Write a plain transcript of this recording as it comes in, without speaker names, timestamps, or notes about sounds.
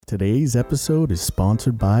Today's episode is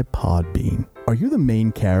sponsored by Podbean. Are you the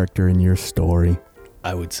main character in your story?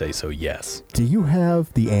 I would say so, yes. Do you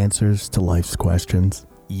have the answers to life's questions?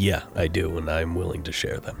 Yeah, I do, and I'm willing to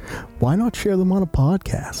share them. Why not share them on a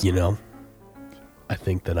podcast? You know, I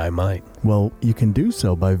think that I might. Well, you can do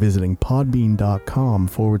so by visiting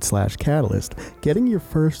podbean.com/catalyst, getting your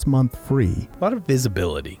first month free. A lot of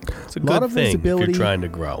visibility. It's a good thing if you're trying to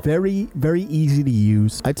grow. Very, very easy to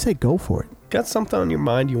use. I'd say go for it. Got something on your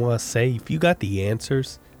mind you want to say? If you got the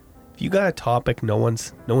answers, if you got a topic no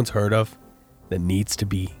one's heard of that needs to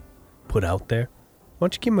be put out there, why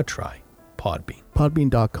don't you give them a try? Podbean.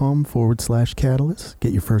 Podbean.com/catalyst.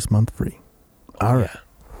 Get your first month free. All right.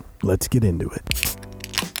 Let's get into it.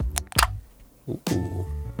 Ooh.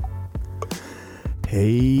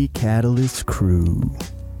 Hey, Catalyst crew.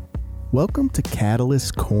 Welcome to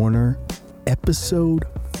Catalyst Corner, episode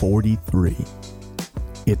 43.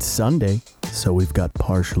 It's Sunday, so we've got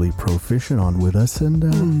Partially Proficient on with us,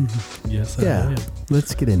 and Yes, I am.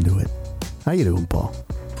 let's get into it. How you doing, Paul?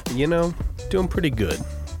 You know, doing pretty good.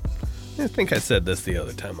 I think I said this the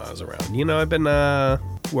other time I was around. You know, I've been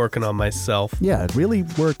working on myself. Yeah, really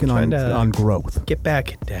working on growth. Get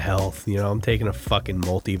back into health. You know, I'm taking a fucking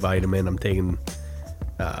multivitamin. I'm taking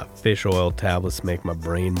fish oil tablets to make my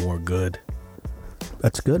brain more good.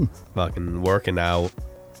 That's good. Fucking working out.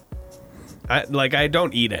 I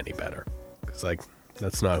don't eat any better. Because,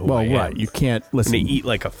 that's not who I am. Well, right. You can't listen. To eat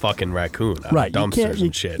like a fucking raccoon out right. of dumpsters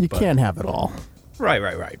and shit. You can't have it all.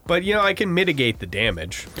 Right. But, you know, I can mitigate the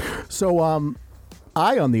damage. So,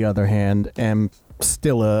 I, on the other hand, am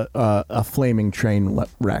still a flaming train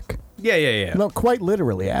wreck. Yeah. No, quite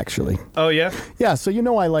literally, actually. Oh, yeah? Yeah, so you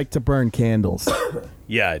know I like to burn candles.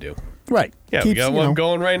 Yeah, I do. Right. Yeah, we got one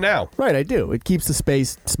going right now. Right, I do. It keeps the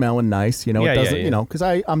space smelling nice. You know, it doesn't, you know, because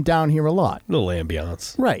I'm down here a lot. Little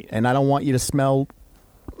ambiance. Right, and I don't want you to smell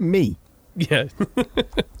me. Yeah.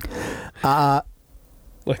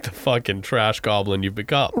 Like the fucking trash goblin you've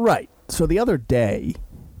become. Right. So the other day,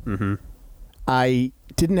 I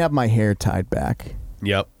didn't have my hair tied back.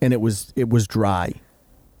 Yep. And it was dry.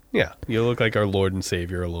 Yeah, you look like our Lord and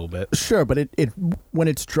Savior a little bit. Sure, but it when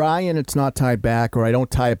it's dry and it's not tied back, or I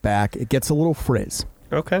don't tie it back, it gets a little frizz.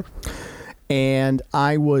 Okay. And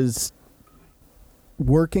I was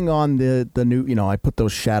working on the new, you know, I put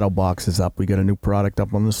those shadow boxes up. We got a new product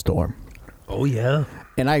up on the store. Oh, yeah.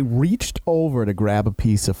 And I reached over to grab a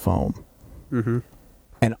piece of foam. And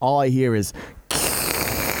all I hear is,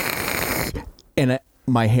 and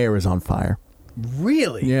my hair is on fire.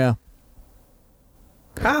 Really? Yeah.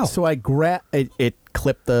 How? So I grabbed it,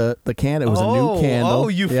 clipped the candle. It was a new candle. Oh,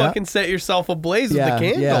 you fucking set yourself ablaze with the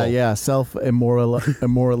candle. Yeah.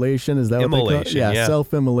 Self-immolation. Is that what they call it? Yeah,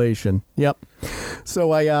 self-immolation. Yep.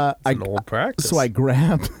 So an old practice. So I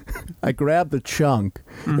grabbed the chunk.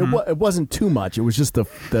 It wasn't too much. It was just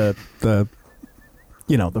the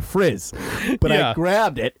you know, the frizz. But I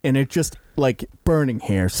grabbed it, and it just, like, burning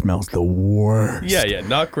hair smells the worst. Yeah,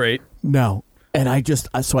 not great. No. And I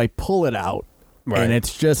pull it out. Right. And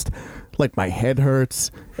it's just like my head hurts.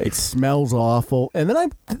 It smells awful. And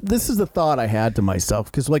then this is the thought I had to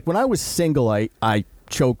myself, because like when I was single, I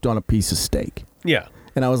choked on a piece of steak. Yeah.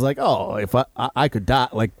 And I was like, oh, if I could die,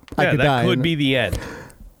 like I could die. That could be the end.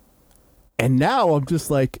 And now I'm just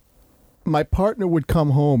like, my partner would come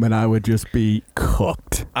home and I would just be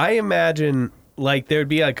cooked. I imagine like there'd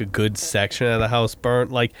be like a good section of the house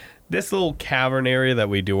burnt, like this little cavern area that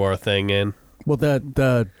we do our thing in. Well,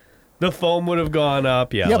 the foam would have gone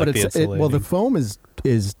up, yeah. Like But the foam is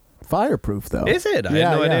fireproof, though. Is it? I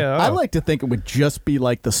had no idea. Oh. I like to think it would just be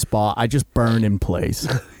like the spot. I just burn in place.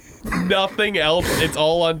 Nothing else. It's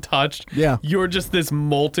all untouched. Yeah. You're just this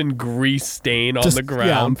molten grease stain on the ground.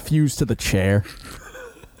 Yeah, I'm fused to the chair.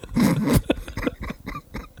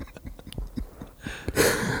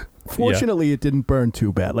 Fortunately, it didn't burn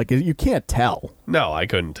too bad. Like, you can't tell. No, I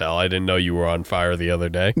couldn't tell. I didn't know you were on fire the other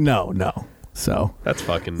day. No. So that's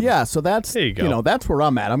fucking... Yeah, so that's... There you go. You know, that's where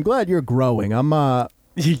I'm at. I'm glad you're growing.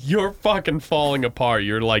 You're fucking falling apart.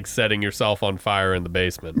 You're, like, setting yourself on fire in the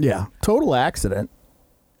basement. Yeah, total accident.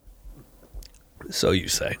 So you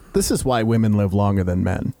say. This is why women live longer than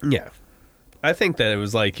men. Yeah. I think that it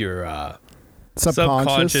was like your...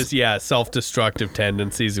 Subconscious, self-destructive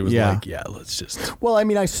tendencies. It was let's just... Well, I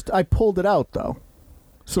mean, I pulled it out, though.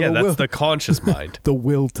 So that's the conscious mind. The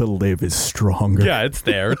will to live is stronger. Yeah, it's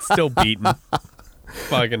there. It's still beating.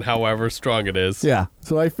 Fucking however strong it is. Yeah,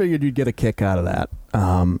 so I figured you'd get a kick out of that.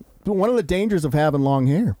 One of the dangers of having long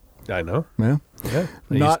hair. I know. Yeah.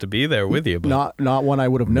 I used to be there with you, but... Not one I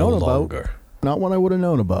would have known about. Longer. Not one I would have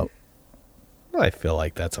known about. I feel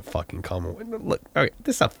like that's a fucking common... Look, okay,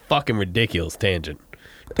 this is a fucking ridiculous tangent.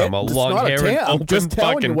 Talking about long hair and I'm just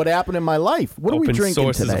telling you what happened in my life. What are we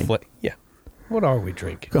drinking today? Yeah. What are we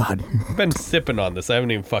drinking? God. I've been sipping on this. I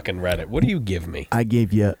haven't even fucking read it. What do you give me? I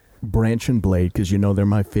gave you Branch and Blade because you know they're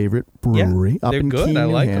my favorite brewery up in good. Keene, I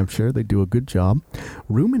like New Hampshire. Them. They do a good job.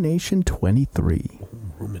 Rumination 23.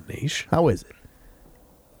 Rumination? How is it?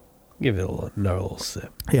 Give it another little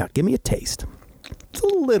sip. Yeah, give me a taste. It's a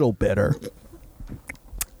little bitter.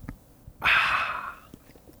 A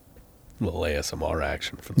little ASMR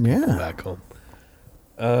action for the people back home.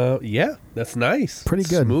 Yeah, that's nice. Pretty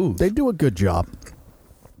good. Smooth. They do a good job.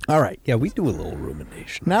 All right. Yeah, we do a little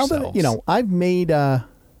rumination. Now ourselves. that I've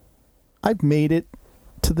made it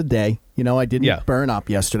to the day. I didn't burn up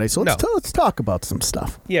yesterday, so let's talk about some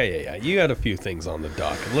stuff. Yeah. You got a few things on the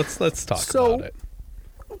docket. Let's talk about it.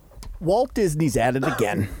 Walt Disney's at it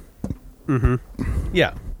again. Mm-hmm.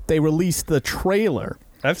 Yeah. They released the trailer.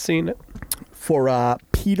 I've seen it. For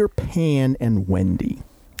Peter Pan and Wendy.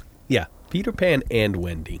 Yeah, Peter Pan and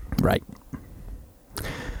Wendy. Right.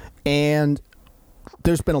 And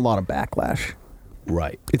there's been a lot of backlash.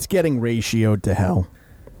 Right. It's getting ratioed to hell.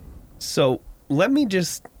 So let me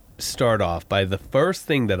just start off by the first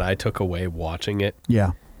thing that I took away watching it.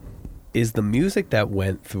 Yeah. Is the music that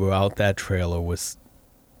went throughout that trailer was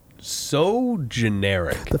so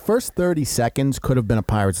generic. The first 30 seconds could have been a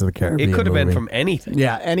Pirates of the Caribbean It could have been movie. from anything.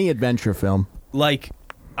 Yeah, any adventure film. Like,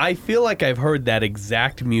 I feel like I've heard that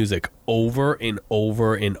exact music over and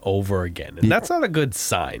over and over again. And that's not a good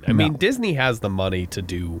sign. I mean, Disney has the money to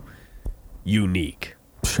do unique.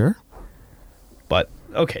 Sure. But,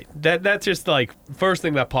 okay, that's just like, first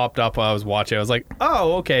thing that popped up when I was watching, I was like,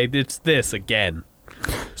 oh, okay, it's this again.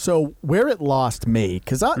 So where it lost me,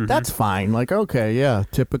 because that's fine. Like, okay, yeah,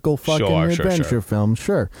 typical fucking adventure film,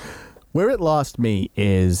 sure. Where it lost me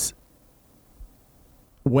is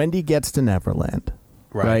Wendy gets to Neverland,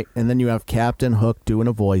 right? And then you have Captain Hook doing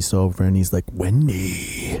a voiceover, and he's like,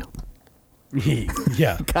 Wendy.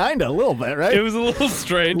 Yeah. Kind of, a little bit, right? It was a little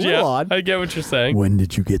strange, little odd. I get what you're saying. When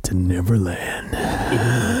did you get to Neverland?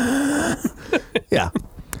 Yeah.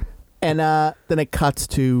 And then it cuts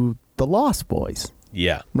to the Lost Boys.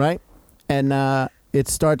 Yeah. Right? And it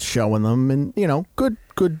starts showing them, and,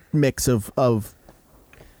 good mix of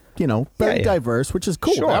very diverse, which is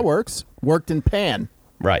cool. Sure. That works. Worked in Pan.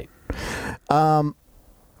 Right.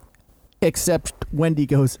 Except Wendy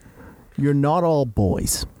goes, you're not all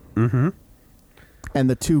boys. Mm-hmm. And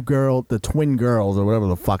the twin girls, or whatever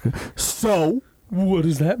the fuck. So, what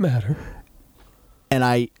does that matter?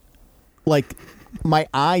 And my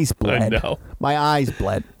eyes bled. I know. My eyes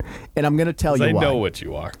bled. And I'm going to tell you why. I know what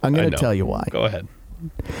you are. I'm going to tell you why. Go ahead.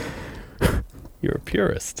 You're a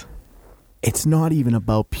purist. It's not even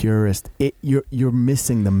about purist. You're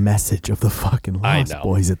missing the message of the fucking Lost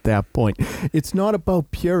Boys at that point. It's not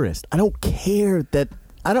about purist. I don't care that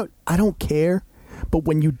I don't care. But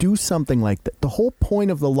when you do something like that, the whole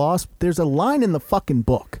point of the Lost, there's a line in the fucking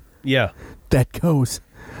book. Yeah. That goes,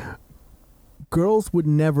 girls would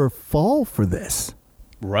never fall for this.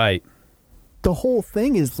 Right. The whole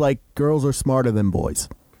thing is like girls are smarter than boys.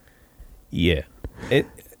 Yeah.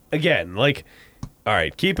 Again, like, all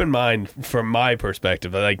right, keep in mind from my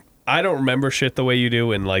perspective, like, I don't remember shit the way you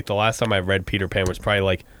do, and like the last time I read Peter Pan was probably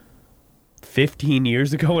like 15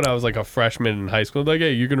 years ago when I was like a freshman in high school. Like,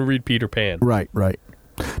 hey, you're gonna read Peter Pan. Right.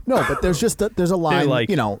 No, but there's a line, like,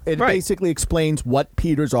 it basically explains what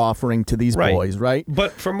Peter's offering to these boys, right?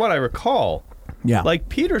 But from what I recall, like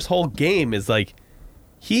Peter's whole game is like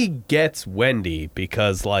he gets Wendy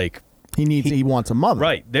because like he wants a mother.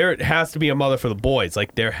 Right. There has to be a mother for the boys.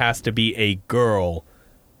 Like there has to be a girl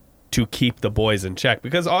to keep the boys in check,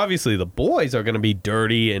 because obviously the boys are going to be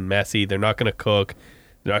dirty and messy. They're not going to cook.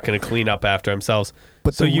 They're not going to clean up after themselves.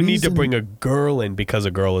 But so you need to bring a girl in because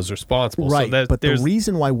a girl is responsible. Right. So but the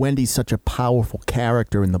reason why Wendy's such a powerful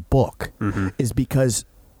character in the book is because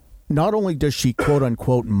not only does she quote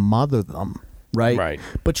unquote mother them, right?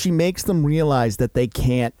 But she makes them realize that they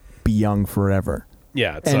can't be young forever.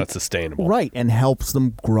 Yeah, it's not sustainable. Right, and helps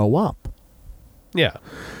them grow up. Yeah.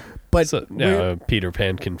 But Peter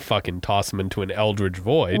Pan can fucking toss him into an eldritch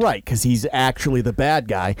void. Right, because he's actually the bad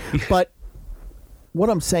guy. But what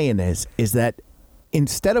I'm saying is that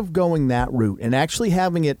instead of going that route and actually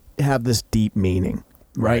having it have this deep meaning,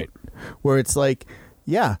 right? Where it's like,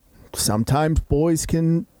 yeah, sometimes boys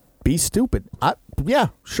can be stupid. Yeah,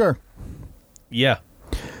 sure. Yeah.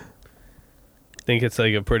 I think it's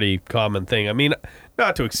like a pretty common thing. I mean,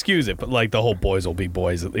 not to excuse it, but like the whole boys will be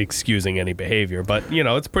boys excusing any behavior. But,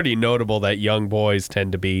 it's pretty notable that young boys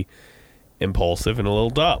tend to be impulsive and a little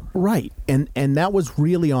dumb. Right. And that was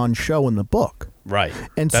really on show in the book. Right.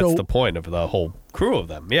 And that's the point of the whole crew of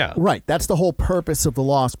them, yeah. Right. That's the whole purpose of the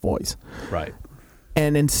Lost Boys. Right.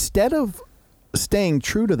 And instead of staying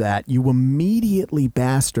true to that, you immediately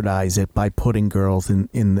bastardize it by putting girls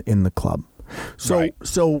in the club.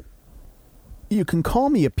 So you can call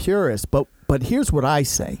me a purist, but here's what I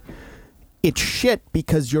say. It's shit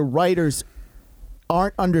because your writers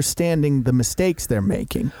aren't understanding the mistakes they're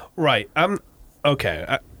making. Right.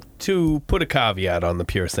 Okay. To put a caveat on the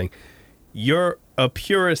purist thing, you're a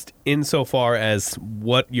purist insofar as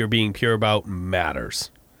what you're being pure about matters.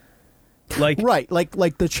 Like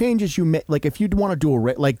the changes you make. Like if you'd want to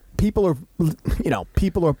do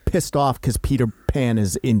people are pissed off because Peter Pan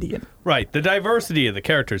is Indian. Right. The diversity of the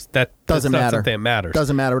characters that's doesn't matter. Not something that matters.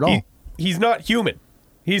 Doesn't matter at all. He's not human.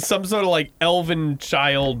 He's some sort of like elven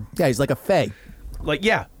child. Yeah, he's like a fae. Like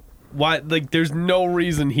why? Like there's no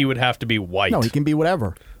reason he would have to be white. No, he can be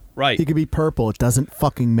whatever. Right. He could be purple. It doesn't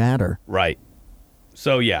fucking matter. Right.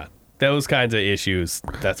 So yeah. Those kinds of issues,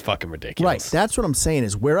 that's fucking ridiculous. Right. That's what I'm saying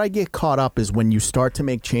is where I get caught up is when you start to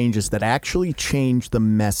make changes that actually change the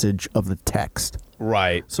message of the text.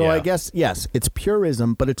 Right. So I guess, yes, it's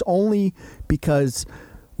purism, but it's only because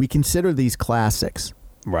we consider these classics.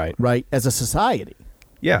 Right. Right. As a society.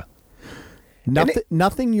 Yeah.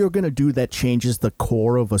 Nothing you're going to do that changes the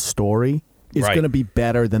core of a story is going to be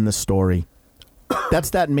better than the story. That's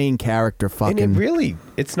that main character fucking. And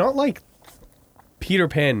it's not like Peter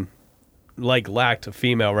Pan lacked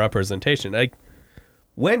female representation. Like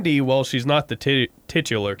Wendy, well, she's not the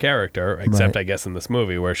titular character, except I guess in this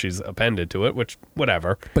movie where she's appended to it, which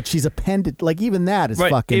whatever. But she's appended, like even that is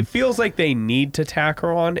fucking. It feels like they need to tack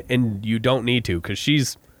her on, and you don't need to because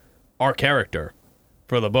she's our character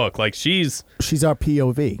for the book. Like she's our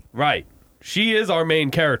POV. Right. She is our main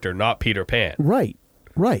character, not Peter Pan. Right.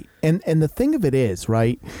 Right. And the thing of it is,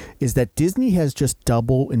 right, is that Disney has just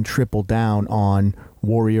double and triple down on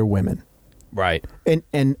warrior women. Right.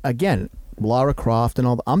 And again, Lara Croft and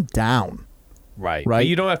all that, I'm down. Right. Right. But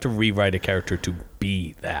you don't have to rewrite a character to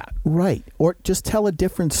be that. Right. Or just tell a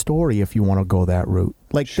different story if you want to go that route.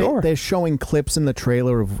 Like sure. They're showing clips in the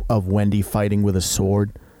trailer of Wendy fighting with a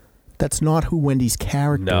sword. That's not who Wendy's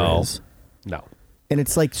character is. No. And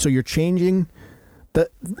it's like, so you're changing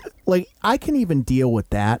I can even deal with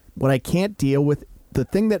that. What I can't deal with, the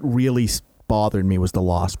thing that really bothered me was the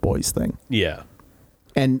Lost Boys thing. Yeah.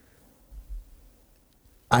 And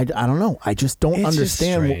I don't know. I just don't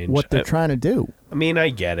understand what they're trying to do. I mean, I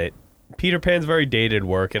get it. Peter Pan's very dated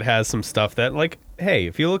work. It has some stuff that, like, hey,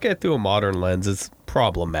 if you look at it through a modern lens, it's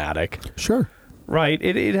problematic. Sure. Right.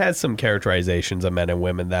 It has some characterizations of men and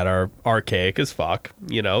women that are archaic as fuck.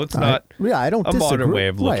 You know, it's not I don't a disagree. modern way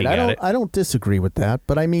of looking at it. I don't disagree with that.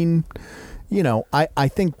 But I mean, I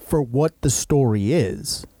think for what the story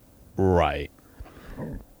is. Right.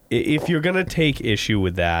 If you're going to take issue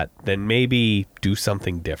with that, then maybe do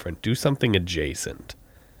something different. Do something adjacent.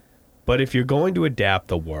 But if you're going to adapt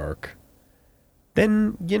the work,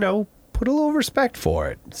 then, put a little respect for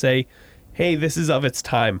it. Say, hey, this is of its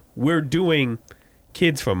time. We're doing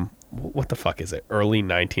kids from, what the fuck is it? Early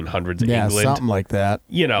 1900s England? Yeah, something like that.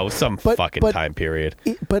 Some fucking time period.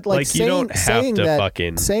 But you don't have to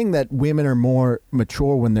fucking... Saying that women are more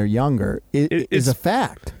mature when they're younger is a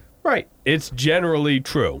fact. Right. It's generally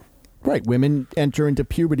true. Right. Women enter into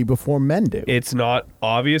puberty before men do. It's not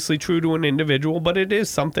obviously true to an individual, but it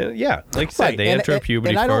is something. Yeah. Like you said, they enter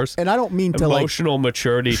puberty first. And I don't mean to emotional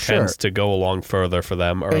maturity tends to go along further for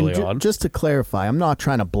them early on. Just to clarify, I'm not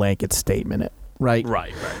trying to blanket statement it. Right.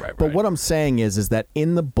 Right. But what I'm saying is that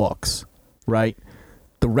in the books, right,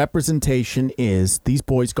 the representation is these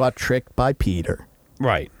boys got tricked by Peter.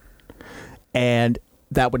 Right. And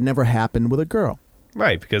that would never happen with a girl.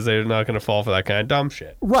 Right, because they're not going to fall for that kind of dumb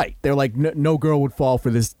shit. Right. They're like, no girl would fall for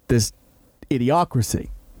this idiocracy.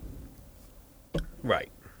 Right.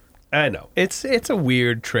 I know. It's a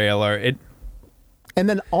weird trailer. And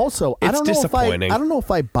then also, I don't know if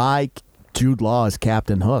I buy Jude Law as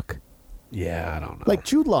Captain Hook. Yeah, I don't know. Like,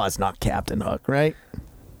 Jude Law is not Captain Hook, right?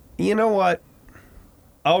 You know what?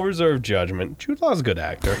 I'll reserve judgment. Jude Law's a good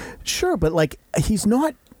actor. Sure, but, he's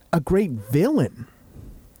not a great villain.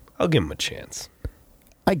 I'll give him a chance.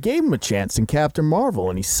 I gave him a chance in Captain Marvel,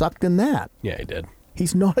 and he sucked in that. Yeah, he did.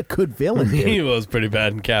 He's not a good villain, dude. He was pretty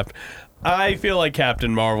bad in Captain. I feel like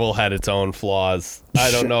Captain Marvel had its own flaws.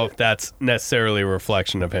 I don't know if that's necessarily a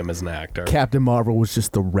reflection of him as an actor. Captain Marvel was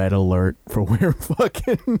just the red alert for where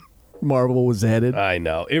fucking Marvel was headed. I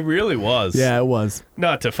know. It really was. Yeah, it was.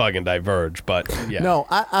 Not to fucking diverge, but yeah. No,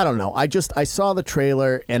 I don't know. I saw the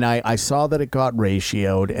trailer, and I saw that it got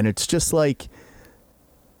ratioed, and it's just like...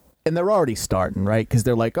 And they're already starting, right? Because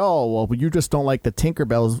they're like, oh, well, you just don't like the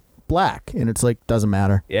Tinkerbell black, and it's like doesn't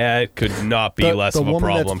matter. Yeah, it could not be less of a problem for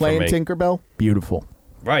me. The woman that's playing Tinkerbell, beautiful.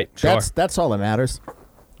 Right, sure. That's all that matters.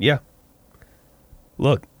 Yeah.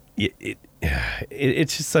 Look,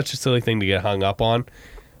 it's just such a silly thing to get hung up on.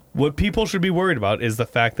 What people should be worried about is the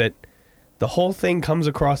fact that the whole thing comes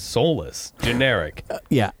across soulless, generic.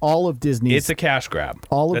 Yeah, all of Disney's... It's a cash grab.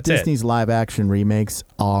 All of Disney's live-action remakes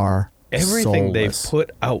are everything soulless. They've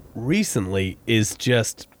put out recently is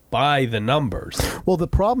just by the numbers. Well, the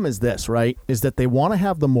problem is this, right? Is that they want to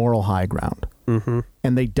have the moral high ground. Mm-hmm.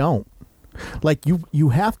 And they don't. Like, you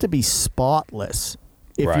have to be spotless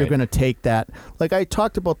if you're going to take that. Like, I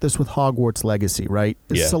talked about this with Hogwarts Legacy, right?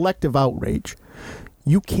 It's selective outrage.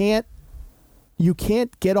 You can't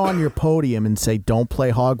get on your podium and say, don't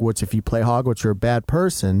play Hogwarts. If you play Hogwarts, you're a bad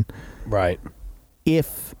person. Right.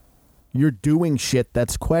 If you're doing shit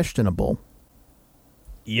that's questionable.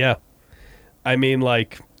 Yeah. I mean,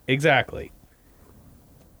 like, exactly.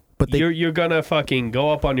 But you're going to fucking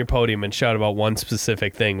go up on your podium and shout about one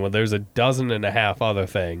specific thing when there's 12.5 other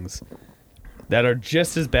things that are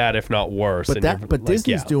just as bad, if not worse. But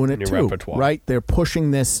Disney's doing it too, right? They're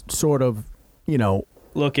pushing this sort of,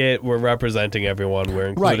 look at, we're representing everyone, we're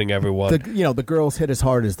including everyone. The girls hit as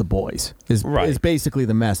hard as the boys is basically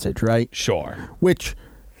the message, right? Sure. Which,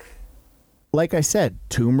 like I said,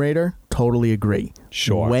 Tomb Raider, totally agree.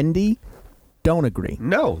 Sure. Wendy, don't agree.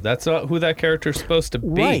 No, that's not who that character's supposed to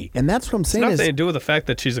be. Right, and that's what I'm saying. It's nothing to do with the fact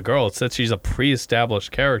that she's a girl. It's that she's a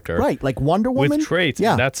pre-established character. Right, like Wonder Woman. With traits.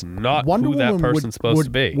 Yeah. That's not Wonder who that Woman person's supposed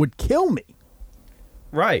to be. Would kill me.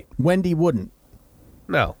 Right. Wendy wouldn't.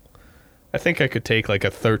 No. I think I could take like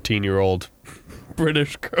a 13-year-old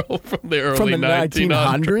British girl from the early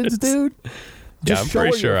 1900s, dude. Just I'm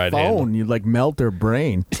pretty sure I'd handle. You'd like melt her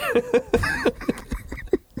brain.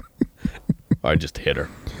 I just hit her.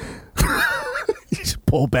 You just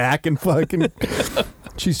pull back and fucking.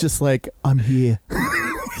 She's just like, I'm here.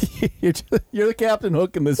 You're the Captain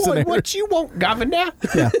Hook in this scenario. What you want, Governor?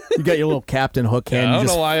 Yeah, you got your little Captain Hook hand. I don't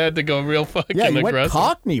know why I had to go real fucking aggressive. Yeah, you went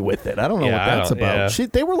Cockney with it. I don't know what that's about. Yeah.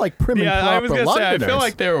 They were like prim and proper I was gonna say, I feel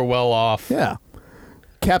like they were well off. Yeah.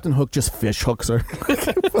 Captain Hook just fish hooks her.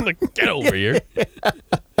 Get over here.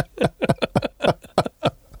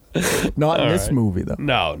 Not in this movie, though.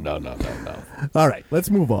 No. All right,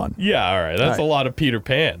 let's move on. Yeah, all right. That's a lot of Peter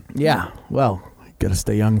Pan. Yeah, well, gotta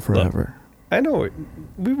stay young forever. Look, I know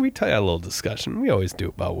we had a little discussion. We always do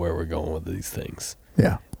about where we're going with these things.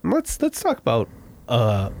 Yeah. Let's talk about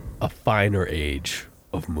a finer age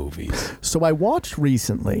of movies. So I watched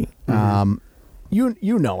recently. You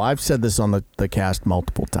know, I've said this on the cast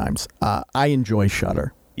multiple times. I enjoy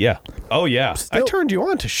Shudder. Yeah. Oh yeah. I turned you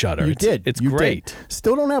on to Shudder. You did. It's you great. Did.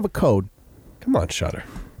 Still don't have a code. Come on, Shudder.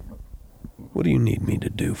 What do you need me to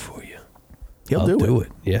do for you? He'll do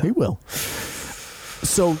it. Yeah. He will.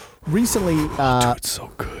 So recently, dude, it's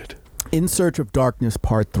so good. In Search of Darkness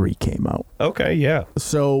Part 3 came out. Okay, yeah.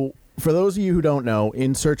 So for those of you who don't know,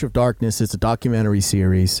 In Search of Darkness is a documentary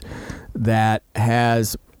series that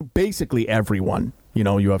has basically everyone. You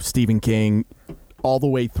know, you have Stephen King all the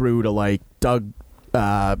way through to like Doug,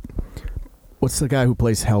 what's the guy who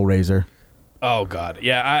plays Hellraiser? Oh God.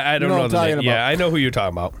 Yeah, I don't know the name. Yeah, I know who you're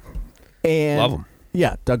talking about. And love him.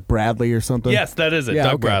 Yeah, Doug Bradley or something. Yes, that is it. Yeah,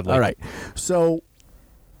 Doug Bradley. All right. So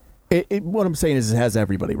what I'm saying is it has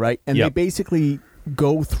everybody, right? And they basically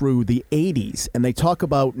go through the 80s and they talk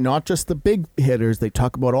about not just the big hitters, they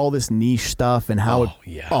talk about all this niche stuff and how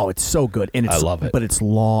it's so good. And I love it. But it's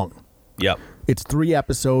long. Yep. It's 3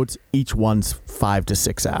 episodes, each one's 5 to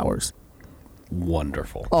 6 hours.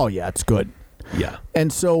 Wonderful. Oh yeah, it's good. Yeah.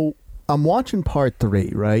 And so I'm watching Part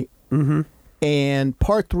 3, right? Mm-hmm. And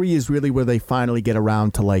Part 3 is really where they finally get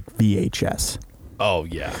around to like VHS. Oh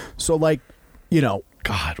yeah. So like, you know,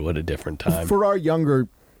 God, what a different time. For our younger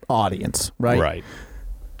audience, right? Right.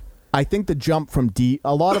 I think the jump from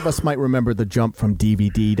a lot of us might remember the jump from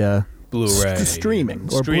DVD to Blu-ray, streaming,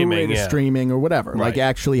 or Blu-ray to streaming, or whatever. Right. Like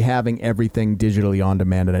actually having everything digitally on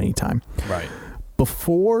demand at any time. Right.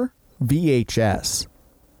 Before VHS,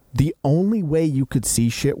 the only way you could see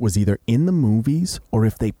shit was either in the movies or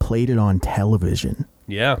if they played it on television.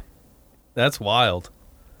 Yeah. That's wild.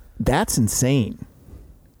 That's insane.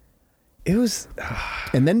 It was...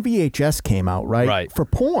 And then VHS came out, right? Right. For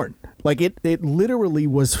porn. Like, it literally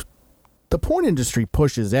was... The porn industry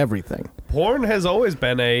pushes everything. Porn has always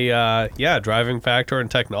been a, driving factor in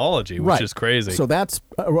technology, which is crazy. So that's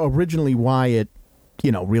originally why it,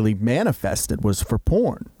 really manifested, was for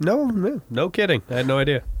porn. No kidding. I had no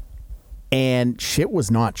idea. And shit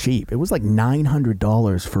was not cheap. It was like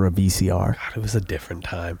 $900 for a VCR. God, it was a different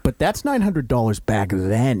time. But that's $900 back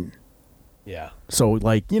then. Yeah. So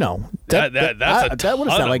like, That's a ton what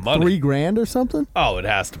is that, of like money. $3,000 or something? Oh, it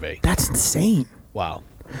has to be. That's insane. Wow.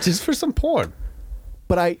 Just for some porn.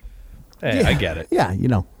 But Hey, I get it. Yeah,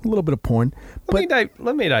 a little bit of porn. Let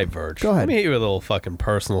me diverge. Go ahead. Let me hit you with a little fucking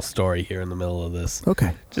personal story here in the middle of this.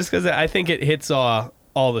 Okay. Just because I think it hits all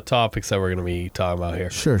the topics that we're going to be talking about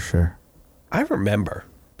here. Sure. I remember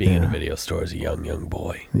being in a video store as a young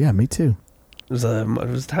boy. Yeah, me too. It was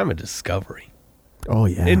a time of discovery. Oh,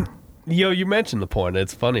 yeah. And, you mentioned the porn.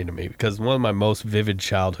 It's funny to me because one of my most vivid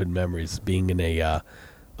childhood memories is being in a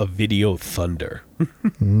video thunder.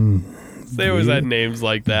 They always had names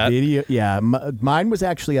like that. Video, yeah. Mine was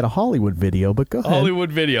actually at a Hollywood video, but go ahead. Hollywood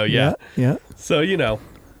video, yeah. Yeah. So,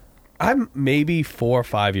 I'm maybe 4 or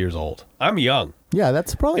 5 years old. I'm young. Yeah,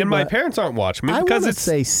 that's probably. And my parents aren't watching me I because want it's to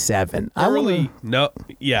say 7. early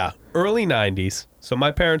 90s. So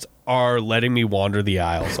my parents are letting me wander the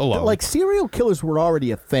aisles alone. Like serial killers were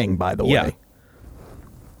already a thing, by the way. Yeah.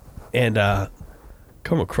 And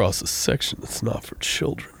come across a section that's not for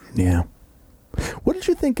children. Yeah. What did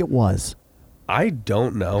you think it was? I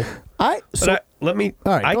don't know. Let me.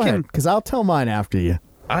 All right, go ahead, because I'll tell mine after you.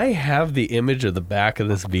 I have the image of the back of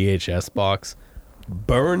this VHS box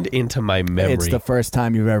burned into my memory. It's the first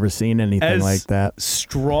time you've ever seen anything like that.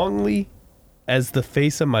 Strongly as the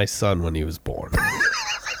face of my son when he was born.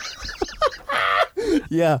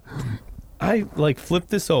 Yeah. I flipped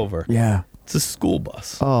this over. Yeah. It's a school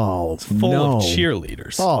bus. Oh, it's full of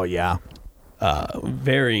cheerleaders. Oh, yeah.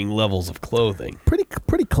 Varying levels of clothing.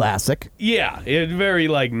 Pretty classic. Yeah, very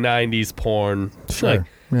 90s porn. Sure.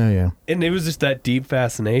 Yeah. And it was just that deep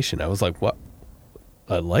fascination. I was like, what?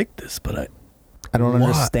 I like this, but I don't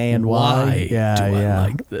understand why. Yeah, I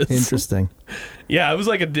like this? Interesting. Yeah, it was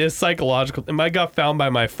like a psychological. And I got found by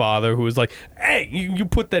my father, who was like, "Hey, you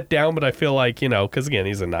put that down." But I feel like because again,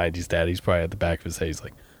 he's a '90s dad. He's probably at the back of his head. He's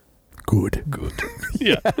like, Good.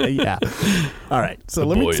 Yeah. Yeah. All right. So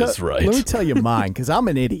let me tell you mine, because I'm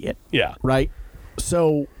an idiot. Yeah. Right.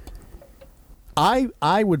 So I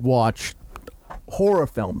would watch horror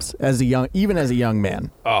films even as a young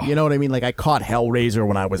man. Oh. You know what I mean? Like I caught Hellraiser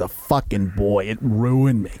when I was a fucking boy. It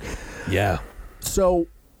ruined me. Yeah. So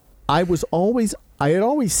I had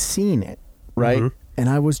always seen it, right? Mm-hmm. And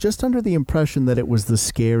I was just under the impression that it was the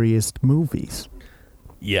scariest movies.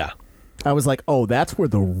 Yeah. I was like, oh, that's where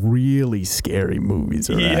the really scary movies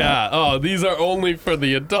are at. Yeah. Oh, these are only for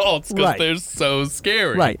the adults because they're so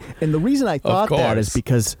scary. Right. And the reason I thought that is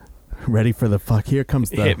because, ready for the fuck, here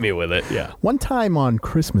comes the... Hit me with it, yeah. One time on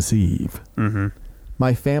Christmas Eve,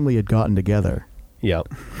 my family had gotten together. Yep.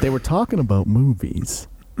 They were talking about movies.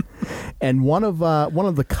 And one of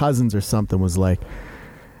the cousins or something was like,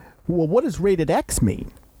 well, what does rated X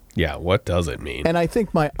mean? Yeah, what does it mean? And I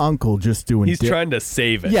think my uncle just doing... He's trying to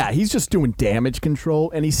save it. Yeah, he's just doing damage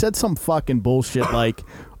control. And he said some fucking bullshit like,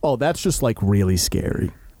 oh, that's just really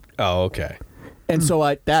scary. Oh, okay. And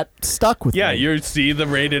so that stuck with me. Yeah, you see the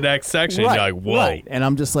rated X section. Right, you're like, whoa. Right. And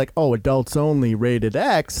I'm just like, oh, adults only rated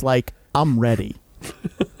X. I'm ready.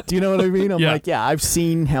 Do you know what I mean? I'm like, yeah, I've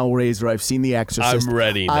seen Hellraiser. I've seen The Exorcist. I'm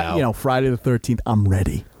ready now. Friday the 13th, I'm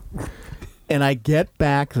ready. And I get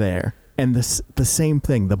back there. And the same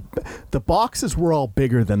thing. The boxes were all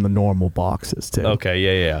bigger than the normal boxes, too.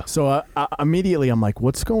 Okay, yeah. So immediately I'm like,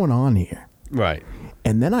 what's going on here? Right.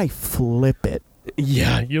 And then I flip it.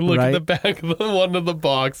 Yeah, you look at the back of one of the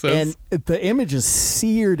boxes. And the image is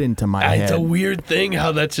seared into my head. It's a weird thing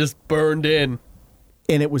how that's just burned in.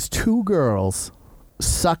 And it was 2 girls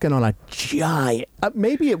sucking on a giant...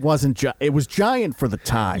 maybe it wasn't giant. It was giant for the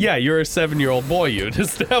time. Yeah, you're a 7-year-old boy. You'd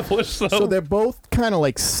established so. So they're both kind of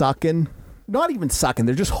sucking. Not even sucking.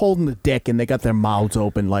 They're just holding the dick and they got their mouths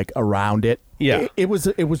open around it. Yeah. It was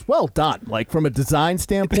well done. From a design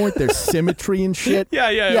standpoint, there's symmetry and shit. Yeah.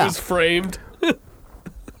 It was framed.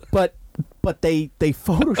 But they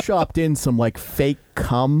photoshopped in some fake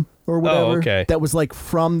cum or whatever. Oh, okay. That was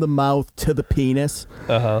from the mouth to the penis.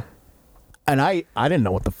 Uh-huh. And I didn't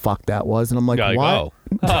know what the fuck that was. And I'm like, why?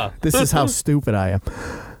 This is how stupid I am.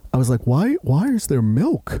 I was like, why is there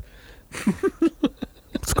milk?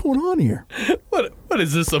 What's going on here? What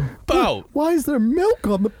is this about? Why is there milk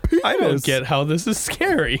on the penis? I don't get how this is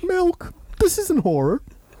scary. Milk. This isn't horror.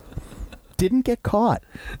 Didn't get caught.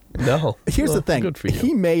 No. Here's the thing. Good for you.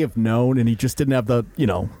 He may have known and he just didn't have the,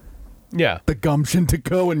 the gumption to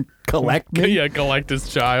go and collect me. Yeah, collect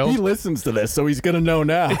his child. He listens to this, so he's going to know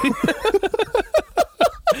now.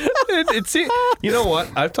 You know what?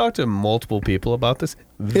 I've talked to multiple people about this.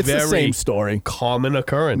 It's the same story. Common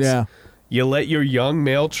occurrence. Yeah. You let your young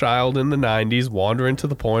male child in the 90s wander into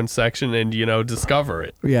the porn section and, discover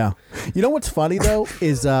it. Yeah. You know what's funny, though,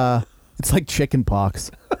 is It's like chicken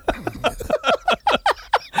pox.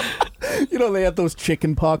 You know, they had those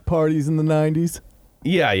chicken pox parties in the 90s.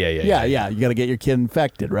 Yeah. You got to get your kid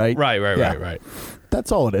infected, right? Right.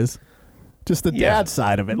 That's all it is. Just the dad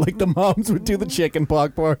side of it. Like the moms would do the chicken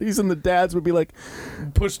pox parties, and the dads would be like,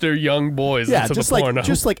 push their young boys into the porno.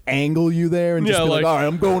 Just like angle you there and just be like, all right,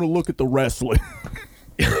 I'm going to look at the wrestling.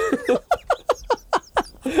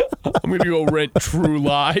 I'm going to go rent True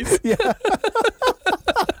Lies. Yeah.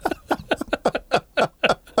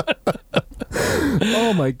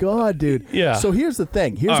 Oh my God, dude. Yeah. So here's the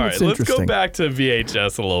thing. Here's all what's right, interesting. Let's go back to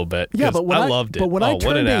VHS a little bit. Yeah, but I loved it. But when I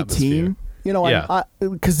turned 18, you know,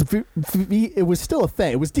 because it was still a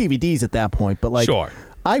thing. It was DVDs at that point, but like, sure.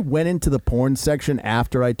 I went into the porn section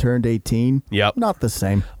after I turned 18. Yep. Not the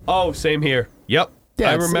same. Oh, same here. Yep.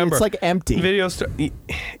 Yeah, I remember. It's like empty. Video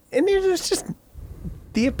and there's just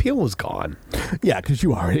the appeal was gone. Yeah, because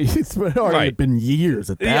it's already been years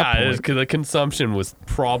at that point. Yeah, because the consumption was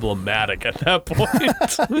problematic at that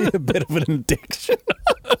point. A bit of an addiction.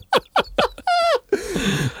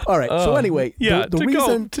 All right. So anyway, the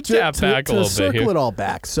reason to tap back a little bit circle here. it all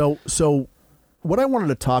back. So what I wanted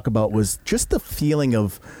to talk about was just the feeling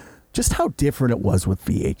of just how different it was with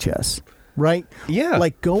VHS. Right? Yeah,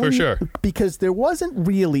 like going, for sure. Because there wasn't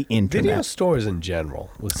really internet. Video stores in general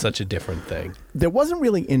was such a different thing. There wasn't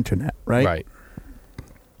really internet, right? Right.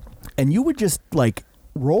 And you would just like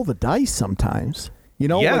roll the dice sometimes, you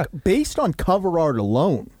know, like based on cover art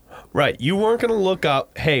alone. Right. You weren't going to look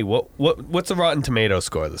up, hey, what's the Rotten Tomato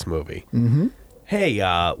score of this movie? Mm-hmm. Hey,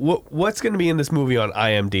 what's going to be in this movie on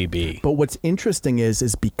IMDb? But what's interesting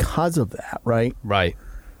is because of that, right? Right.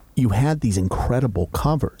 You had these incredible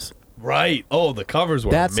covers. Right. Oh, the covers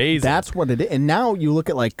were amazing. That's what it is. And now you look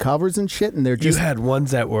at like covers and shit, and they're just. You had ones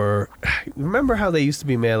that were. Remember how they used to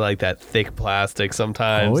be made like that thick plastic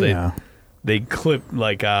sometimes? Oh, yeah. They'd clip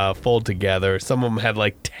like fold together. Some of them had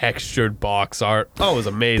like textured box art. Oh, it was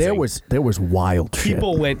amazing. There was wild shit.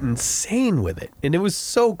 People went insane with it, and it was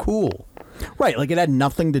so cool. Right. Like it had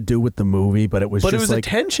nothing to do with the movie, but it was just like.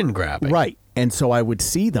 Attention grabbing. Right. And so I would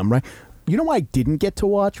see them, right? You know why I didn't get to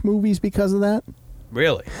watch movies because of that?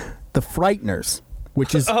 Really? The Frighteners,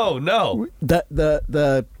 which is oh no,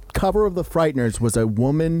 the cover of The Frighteners was a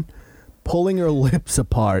woman pulling her lips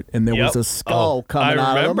apart, and there was a skull coming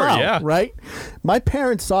out of her mouth. Right? My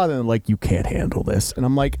parents saw them and like, you can't handle this, and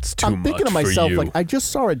I'm like, I'm thinking to myself, like, I just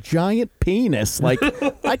saw a giant penis, like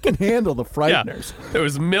I can handle The Frighteners. Yeah. There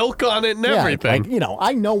was milk on it and everything. Like, you know,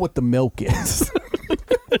 I know what the milk is.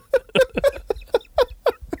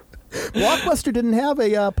 Blockbuster didn't have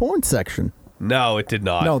a porn section. No, it did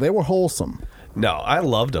not. No, they were wholesome. No, I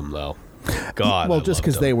loved them though. God, well, just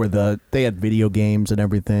because they had video games and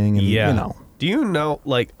everything. And, you know. Do you know?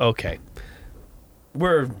 Like, okay,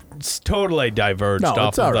 we're totally diverged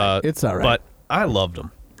off of the. It's all right. But I loved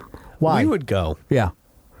them. Why? We would go. Yeah.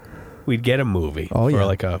 We'd get a movie for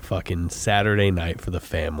like a fucking Saturday night for the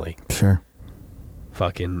family. Sure.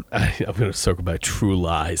 Fucking, I'm gonna circle back. True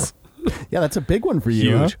Lies. Yeah, that's a big one for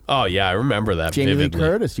you. Huge. Huh? Oh yeah, I remember that. Jamie vividly. Lee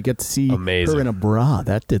Curtis, you get to see Amazing. her in a bra.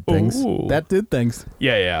 That did things. Ooh. That did things.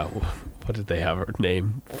 Yeah. What did they have her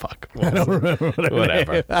name? Fuck. I don't remember.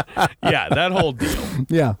 Whatever. Yeah, that whole deal.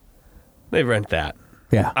 Yeah. They rent that.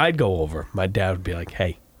 Yeah. I'd go over. My dad would be like,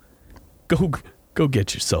 "Hey, go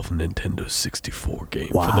get yourself a Nintendo 64 game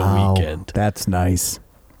for the weekend." That's nice.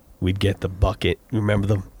 We'd get the bucket.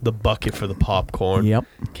 Remember the bucket for the popcorn? Yep.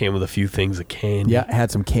 Came with a few things of candy. Yeah, it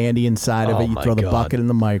had some candy inside of it. You throw the bucket in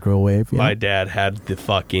the microwave. Yeah. My dad had the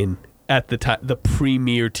fucking, at the time, the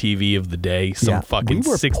premier TV of the day. Some fucking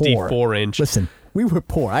 64-inch. Listen, we were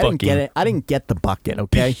poor. I didn't get it. I didn't get the bucket,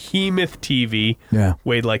 okay? Behemoth TV. Yeah.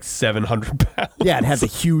 Weighed like 700 pounds. Yeah, it had the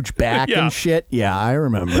huge back and shit. Yeah, I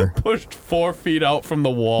remember. Pushed 4 feet out from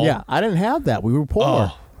the wall. Yeah, I didn't have that. We were poor.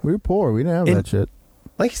 Oh. We didn't have that shit.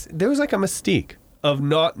 Like, there was like a mystique of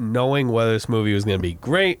not knowing whether this movie was going to be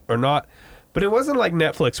great or not. But it wasn't like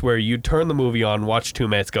Netflix where you'd turn the movie on, watch 2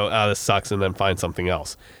 minutes, go, this sucks, and then find something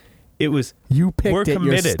else. It was, you picked we're it,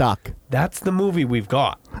 committed. You're stuck. That's the movie we've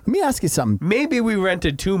got. Let me ask you something. Maybe we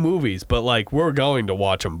rented 2 movies, but like we're going to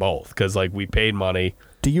watch them both because like we paid money.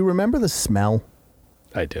 Do you remember the smell?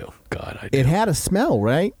 I do. God, I do. It had a smell,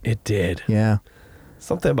 right? It did. Yeah.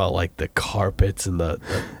 Something about like the carpets and the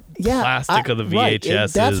plastic of the VHS. Right.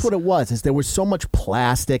 That's what it was. Is there was so much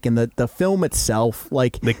plastic and the film itself,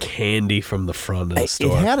 like the candy from the front of the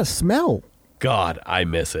store. It had a smell. God, I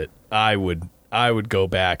miss it. I would go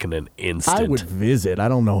back in an instant. I would visit. I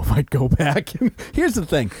don't know if I'd go back. Here's the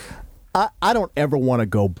thing. I don't ever want to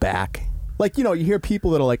go back. Like, you know, you hear people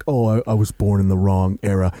that are like, oh, I was born in the wrong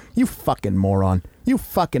era. You fucking moron. You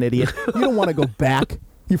fucking idiot. You don't want to go back.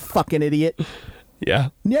 You fucking idiot. Yeah.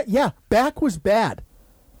 Yeah, back was bad.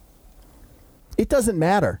 It doesn't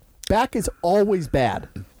matter. Back is always bad.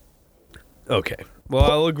 Okay. Well,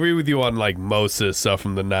 I'll agree with you on like most of the stuff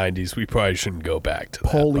from the 90s. We probably shouldn't go back to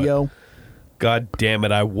that. Polio. God damn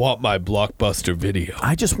it, I want my Blockbuster video.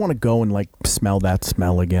 I just want to go and like smell that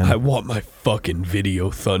smell again. I want my fucking Video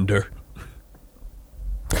Thunder.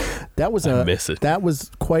 I miss it. That was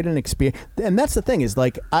quite an experience. And that's the thing is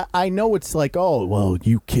like I know it's like, oh, well,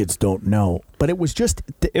 you kids don't know. But it was just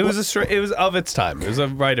it was of its time. It was a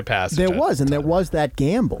rite of passage. There was that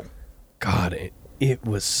gamble. God, it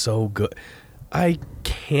was so good. I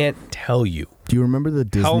can't tell you. Do you remember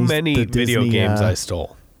how many video games I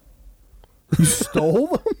stole? You stole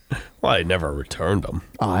them? Well, I never returned them.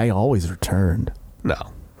 I always returned.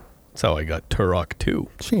 No. That's how I got Turok 2.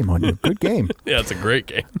 Shame on you. Good game. Yeah, it's a great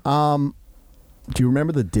game. Do you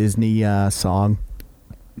remember the Disney song?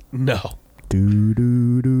 No. Do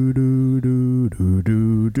do do do do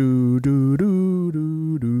do do do do do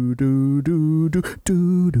do do do do do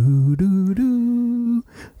do do do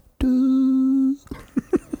do.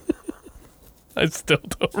 I still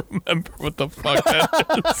don't remember what the fuck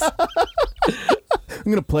that is.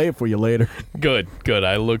 I'm gonna play it for you later. Good.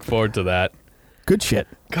 I look forward to that. Good shit.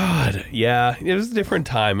 God, yeah, it was a different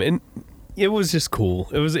time, and it was just cool.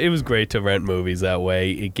 It was great to rent movies that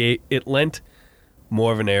way. It lent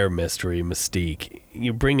more of an air of mystery, mystique.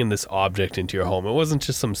 You're bringing this object into your home. It wasn't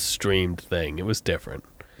just some streamed thing. It was different.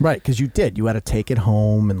 Right, because you had to take it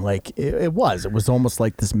home, and like it was almost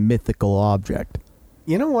like this mythical object.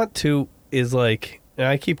 You know what, too, is like, and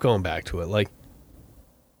I keep going back to it, like,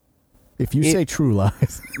 if you say True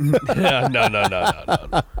Lies. No.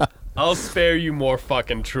 I'll spare you more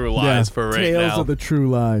fucking True Lies for right Tales now. Tales of the True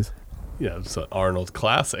Lies. Yeah, it's an Arnold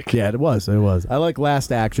classic. Yeah, it was. I like Last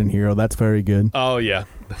Action Hero. That's very good. Oh, yeah.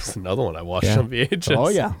 That's another one I watched on VHS. Oh,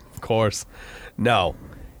 yeah. Of course. No.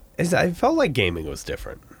 I felt like gaming was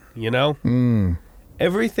different, you know?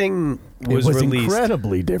 Everything was released.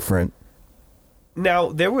 Incredibly different.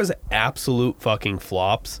 Now, there was absolute fucking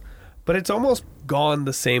flops, but it's almost gone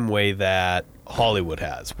the same way that Hollywood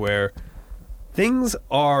has, where things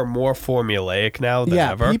are more formulaic now than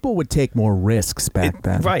ever. Yeah, people would take more risks back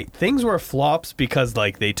then. Right. Things were flops because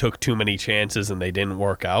like they took too many chances and they didn't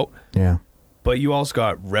work out. Yeah. But you also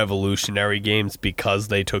got revolutionary games because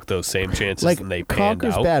they took those same chances and they panned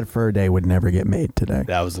Conker's out. Bad Fur Day would never get made today.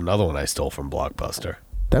 That was another one I stole from Blockbuster.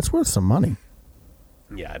 That's worth some money.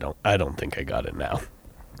 Yeah, I don't think I got it now.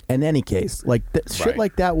 In any case, like shit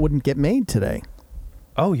like that wouldn't get made today.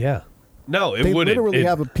 Oh yeah. No, it they wouldn't. They literally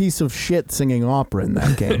have a piece of shit singing opera in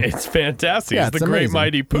that game. It's fantastic. Yeah, it's the Great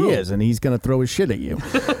Mighty Pooh. He is, and he's going to throw his shit at you.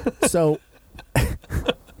 So, but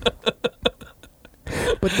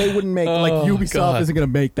they wouldn't make Ubisoft isn't going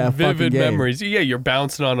to make that Vivid fucking game. memories. Yeah, you're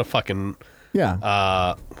bouncing on a fucking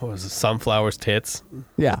what was it? Sunflower's tits.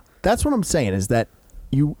 Yeah, that's what I'm saying. Is that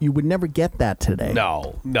you would never get that today?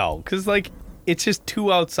 No, because like it's just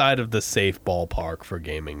too outside of the safe ballpark for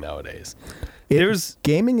gaming nowadays.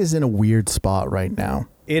 Gaming is in a weird spot right now.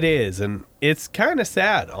 It is, and it's kind of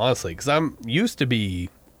sad, honestly, because I'm used to be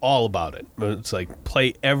all about it. It's like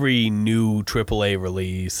play every new AAA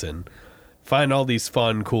release and find all these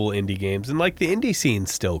fun, cool indie games. And like the indie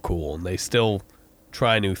scene's still cool, and they still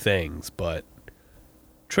try new things, but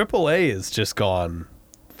AAA is just gone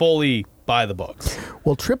fully by the books.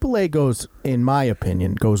 Well, AAA goes, in my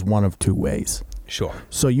opinion, one of two ways. Sure.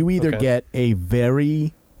 So you either get a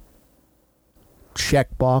very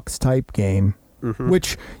checkbox type game,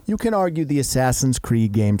 which you can argue the Assassin's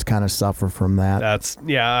Creed games kind of suffer from that.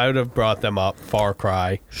 I would have brought them up. Far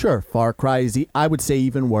Cry. Sure, Far Cry is, I would say,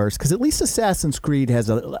 even worse, because at least Assassin's Creed has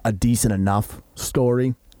a decent enough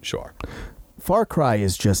story. Sure. Far Cry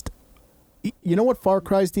is just, you know what Far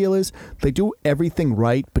Cry's deal is? They do everything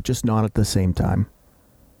right, but just not at the same time.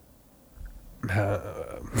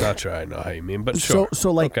 Not sure I know how you mean, but sure.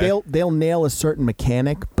 So like they'll nail a certain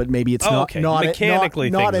mechanic, but maybe it's not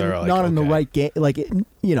mechanically not things are like, not in the right game. Like it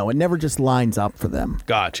never just lines up for them.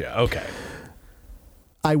 Gotcha. Okay.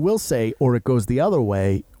 I will say, or it goes the other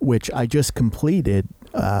way, which I just completed,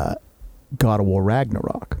 God of War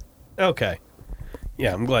Ragnarok. Okay.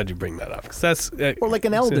 Yeah, I'm glad you bring that up because that's or like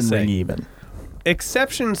an Elden Ring even.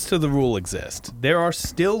 Exceptions to the rule exist. There are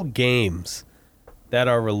still games that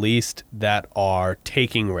are released that are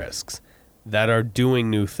taking risks, that are doing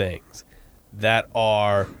new things, that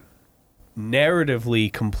are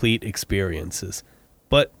narratively complete experiences.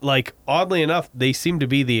 But, like, oddly enough, they seem to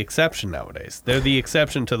be the exception nowadays. They're the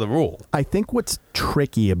exception to the rule. I think what's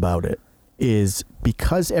tricky about it is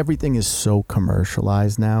because everything is so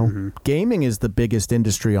commercialized now, gaming is the biggest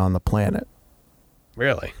industry on the planet.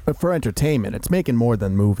 Really? But for entertainment, it's making more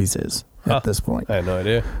than movies is at this point. I had no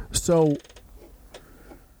idea. So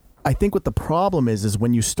I think what the problem is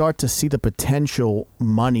when you start to see the potential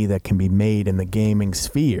money that can be made in the gaming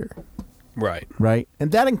sphere. Right. Right?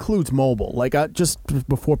 And that includes mobile. Like, just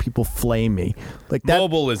before people flame me. Like that,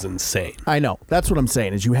 mobile is insane. I know. That's what I'm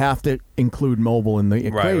saying, is you have to include mobile in the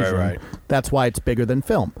equation. Right. That's why it's bigger than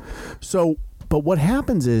film. So, but what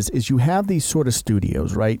happens is you have these sort of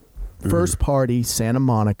studios, right? First party, Santa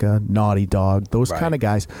Monica, Naughty Dog, those kind of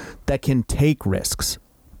guys that can take risks.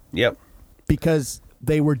 Yep. Because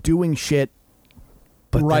they were doing shit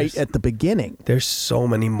right at the beginning. There's so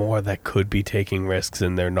many more that could be taking risks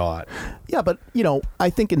and they're not. Yeah, but, I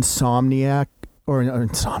think Insomniac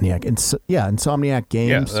Games. Yeah,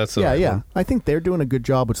 that's yeah. I think they're doing a good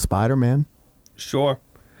job with Spider-Man. Sure.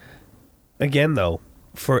 Again, though,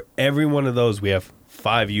 for every one of those, we have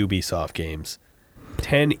 5 Ubisoft games,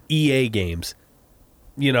 10 EA games,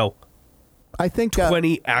 I think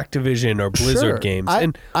 20 Activision or Blizzard games.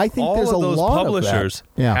 And I think all there's of a those lot publishers of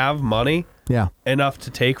that. have money enough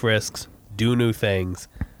to take risks, do new things,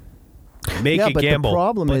 make a gamble. The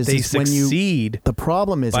problem but is they when succeed the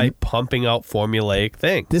problem is by pumping out formulaic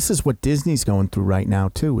things. This is what Disney's going through right now,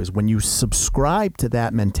 too, is when you subscribe to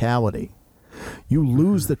that mentality, you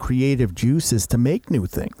lose the creative juices to make new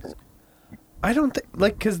things. I don't think,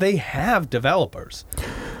 because they have developers.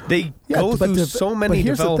 They go through so many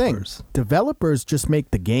here's developers. The thing. Developers just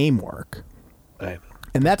make the game work. I know.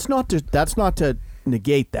 And that's not to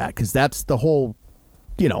negate that, because that's the whole,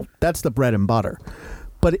 that's the bread and butter.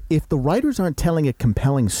 But if the writers aren't telling a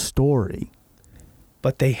compelling story.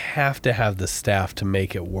 But they have to have the staff to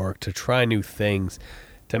make it work, to try new things,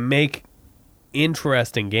 to make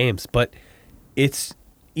interesting games. But it's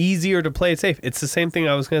easier to play it safe. It's the same thing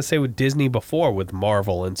I was going to say with Disney before, with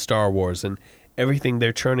Marvel and Star Wars and everything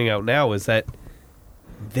they're churning out now, is that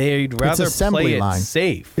they'd rather play it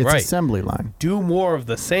safe. It's assembly line. Do more of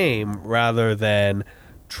the same rather than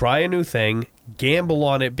try a new thing, gamble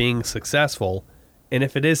on it being successful, and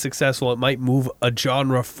if it is successful, it might move a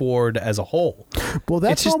genre forward as a whole. Well,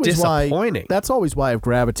 that's it's just always disappointing. That's always why I've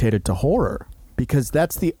gravitated to horror, because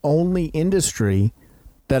that's the only industry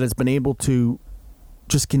that has been able to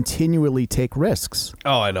just continually take risks.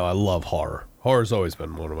 Oh, I know. I love horror. Horror's always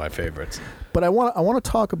been one of my favorites. But I want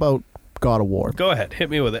to talk about God of War. Go ahead. Hit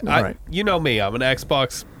me with it. All right. You know me. I'm an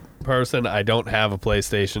Xbox person. I don't have a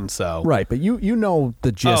PlayStation, so... Right, but you know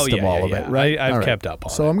the gist of all of it, right? I've kept up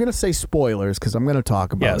on it. So I'm going to say spoilers, because I'm going to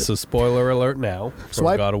talk about it. Yeah, so spoiler alert now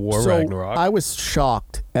for God of War Ragnarok. I was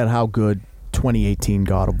shocked at how good 2018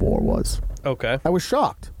 God of War was. Okay. I was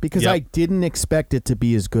shocked, because I didn't expect it to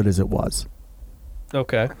be as good as it was.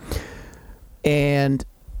 Okay. And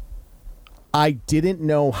I didn't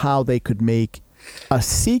know how they could make a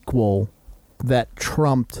sequel that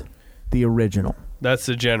trumped the original. That's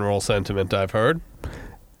the general sentiment I've heard.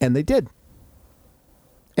 And they did.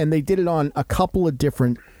 And they did it on a couple of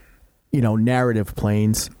different, narrative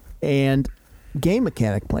planes and game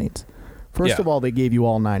mechanic planes. First of all, they gave you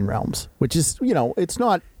all 9 realms, which is, it's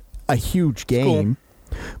not a huge game,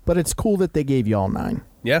 but it's cool that they gave you all 9.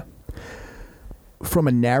 Yeah. From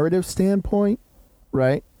a narrative standpoint,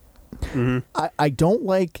 right? Mm-hmm. I don't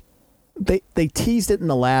like... They teased it in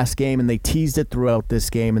the last game, and they teased it throughout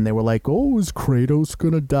this game, and they were like, oh, is Kratos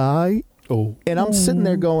going to die? Oh. And I'm sitting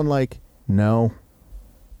there going like, no.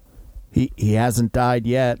 He hasn't died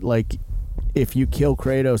yet. Like, if you kill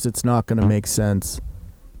Kratos, it's not going to make sense.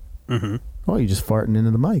 Mm-hmm. Oh, you're just farting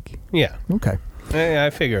into the mic. Yeah. Okay.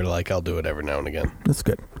 I figured, I'll do it every now and again. That's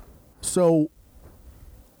good. So,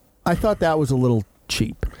 I thought that was a little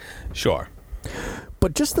cheap. Sure.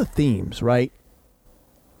 But just the themes, right?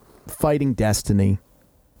 Fighting destiny,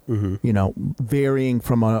 varying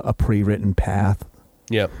from a pre-written path.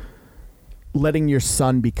 Yep. Letting your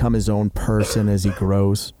son become his own person as he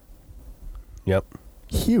grows. Yep.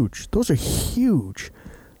 Huge. Those are huge.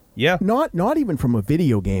 Yeah. Not even from a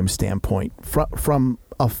video game standpoint. From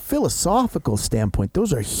a philosophical standpoint,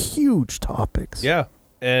 those are huge topics. Yeah.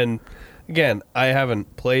 And again, I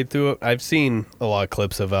haven't played through it. I've seen a lot of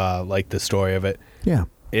clips of the story of it. Yeah.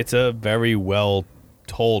 It's a very well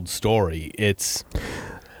told story. It's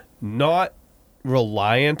not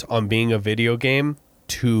reliant on being a video game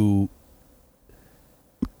to...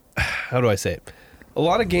 How do I say it? A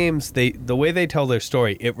lot of games, the way they tell their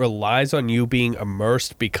story, it relies on you being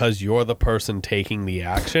immersed because you're the person taking the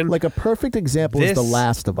action. Like a perfect example is The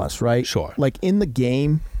Last of Us, right? Sure. Like in the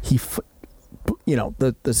game,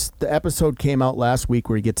 the episode came out last week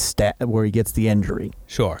where he gets the injury.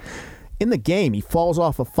 Sure. In the game, he falls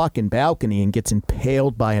off a fucking balcony and gets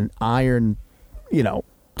impaled by an iron,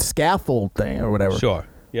 scaffold thing or whatever. Sure.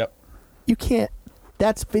 Yep. You can't.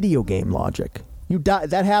 That's video game logic. You die.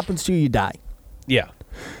 That happens to you. You die. Yeah.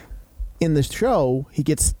 In the show, he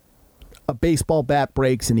gets a baseball bat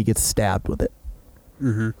breaks and he gets stabbed with it.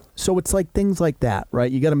 Mm-hmm. So it's like things like that,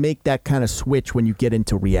 right? You got to make that kind of switch when you get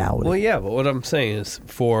into reality. Well, yeah, but what I'm saying is,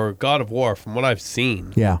 for God of War, from what I've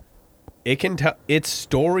seen, yeah, it can tell its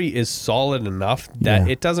story is solid enough that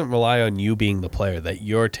it doesn't rely on you being the player, that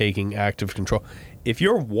you're taking active control. If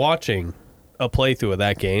you're watching a playthrough of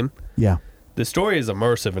that game, yeah, the story is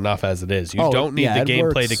immersive enough as it is. You don't need the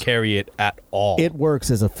gameplay to carry it at all. It works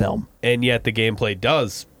as a film. And yet the gameplay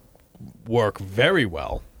does work very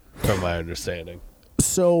well, from my understanding.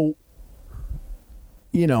 So,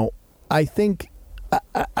 I think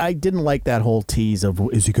I didn't like that whole tease of,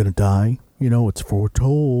 is he going to die? It's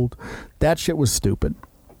foretold. That shit was stupid.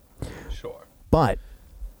 Sure. But,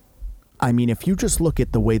 I mean, if you just look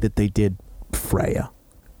at the way that they did Freya,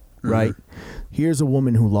 right? Here's a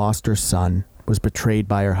woman who lost her son, was betrayed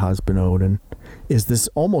by her husband, Odin, is this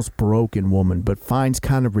almost broken woman, but finds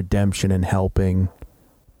kind of redemption in helping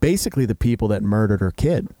basically the people that murdered her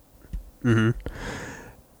kid. Mm-hmm.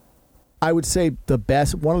 I would say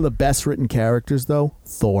one of the best written characters, though,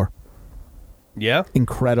 Thor. Yeah?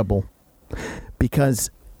 Incredible.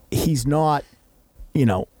 Because he's not,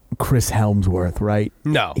 Chris Hemsworth, right?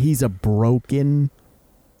 No. He's a broken...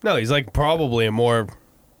 No, he's like probably a more...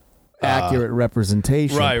 accurate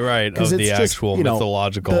representation. Right, of the actual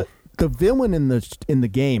mythological... The villain in the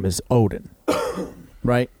game is Odin,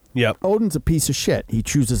 right? Yep. Odin's a piece of shit. He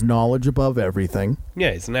chooses knowledge above everything.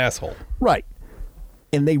 Yeah, he's an asshole. Right.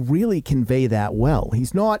 And they really convey that well.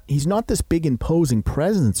 He's not this big imposing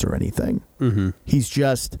presence or anything. Mm-hmm. He's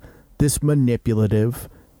just this manipulative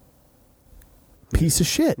piece of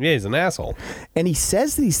shit. Yeah, he's an asshole. And he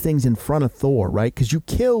says these things in front of Thor, right? Because you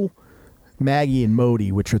kill Maggie and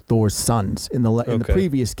Modi, which are Thor's sons, in the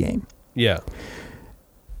previous game. Yeah.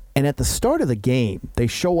 And at the start of the game, they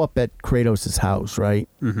show up at Kratos' house, right?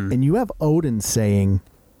 Mm-hmm. And you have Odin saying,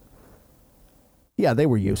 yeah, they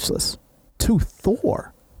were useless. To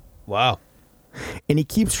Thor. Wow. And he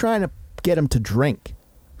keeps trying to get him to drink.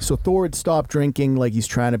 So Thor had stopped drinking, like he's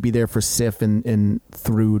trying to be there for Sif and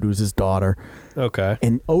Thrud, who's his daughter. Okay.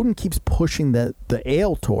 And Odin keeps pushing the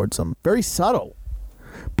ale towards him. Very subtle.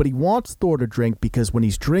 But he wants Thor to drink because when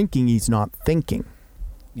he's drinking, he's not thinking.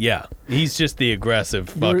 Yeah. He's just the aggressive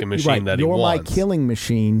fucking machine that he wants. You're my killing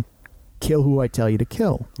machine. Kill who I tell you to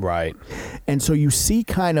kill. Right. And so you see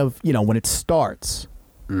kind of, when it starts...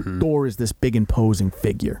 Mm-hmm. Thor is this big imposing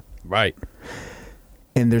figure. Right.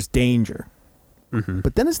 And there's danger. Mm-hmm.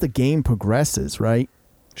 But then as the game progresses, right?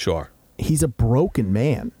 Sure. He's a broken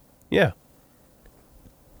man. Yeah.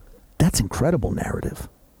 That's incredible narrative.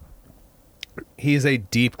 He's a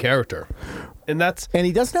deep character. And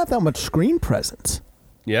he doesn't have that much screen presence.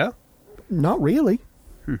 Yeah? Not really.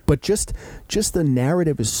 But just the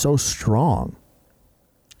narrative is so strong.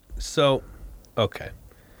 So, okay.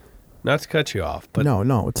 Not to cut you off, but...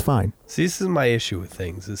 No, it's fine. See, this is my issue with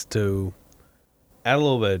things, is to add a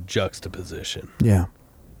little bit of juxtaposition. Yeah.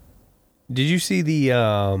 Did you see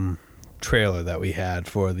the trailer that we had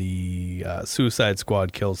for the Suicide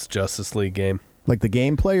Squad Kills Justice League game? Like the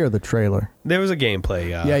gameplay or the trailer? There was a gameplay.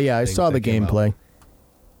 Yeah, I saw the gameplay.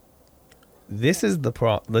 This is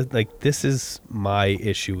this is my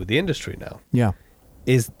issue with the industry now. Yeah.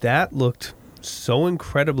 Is that looked... so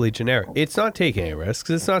incredibly generic. It's not taking any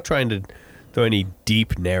risks. It's not trying to throw any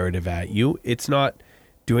deep narrative at you. It's not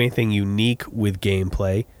doing anything unique with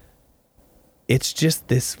gameplay. It's just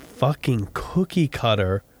this fucking cookie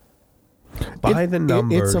cutter by the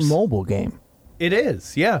numbers. It's a mobile game. It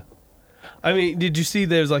is, yeah. I mean, did you see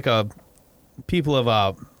there's like people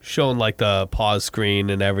have shown like the pause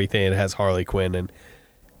screen and everything. It has Harley Quinn and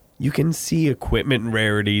you can see equipment and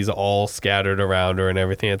rarities all scattered around her and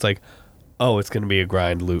everything. It's like, oh, it's going to be a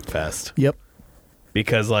grind loot fest. Yep.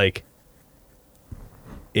 Because,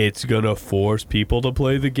 it's going to force people to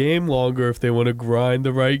play the game longer if they want to grind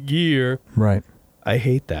the right gear. Right. I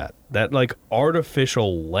hate that. That,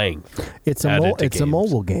 artificial length. It's a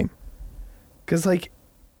mobile game. Because,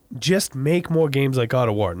 just make more games like God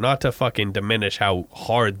of War. Not to fucking diminish how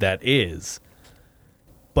hard that is.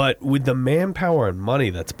 But with the manpower and money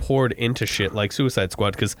that's poured into shit like Suicide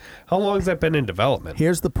Squad, because how long has that been in development?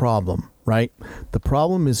 Here's the problem, right? The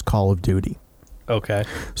problem is Call of Duty. Okay.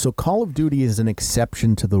 So Call of Duty is an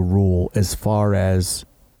exception to the rule as far as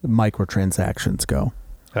microtransactions go.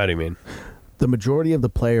 How do you mean? The majority of the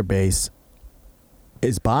player base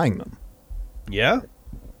is buying them. Yeah?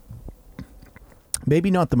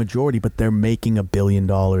 Maybe not the majority, but they're making $1 billion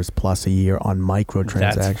plus a year on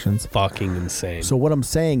microtransactions. That's fucking insane. So what I'm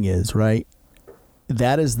saying is, right,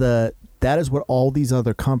 that is what all these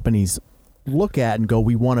other companies look at and go,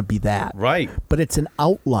 we want to be that. Right. But it's an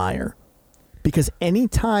outlier. Because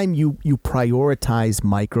anytime you prioritize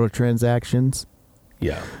microtransactions,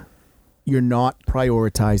 yeah, you're not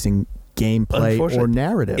prioritizing gameplay or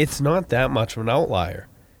narrative. It's not that much of an outlier.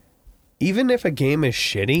 Even if a game is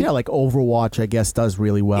shitty. Yeah, like Overwatch, I guess, does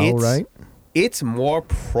really well, right? It's more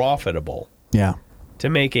profitable to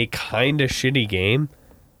make a kind of shitty game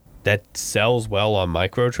that sells well on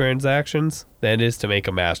microtransactions than it is to make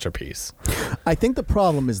a masterpiece. I think the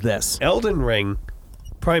problem is this. Elden Ring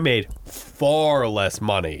probably made far less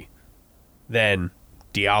money than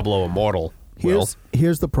Diablo Immortal will.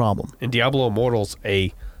 Here's the problem. And Diablo Immortal's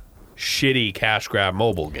a shitty cash grab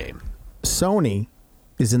mobile game. Sony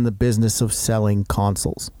is in the business of selling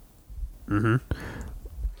consoles. Mm-hmm.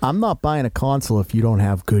 I'm not buying a console if you don't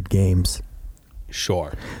have good games.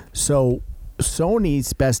 Sure. So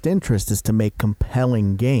Sony's best interest is to make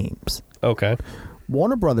compelling games. Okay.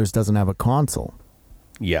 Warner Brothers doesn't have a console.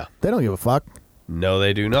 Yeah. They don't give a fuck. No,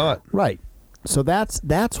 they do not. Right. So that's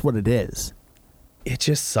what it is. It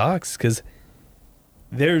just sucks because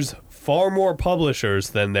there's far more publishers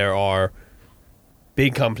than there are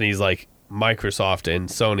big companies like Microsoft and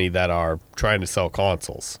Sony that are trying to sell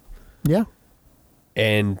consoles. Yeah.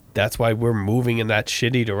 And that's why we're moving in that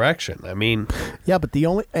shitty direction. I mean, yeah, but the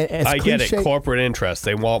only I get it. Corporate interests,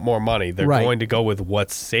 they want more money. They're going to go with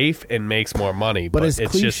what's safe and makes more money. But as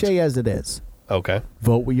it's cliche as it is, okay,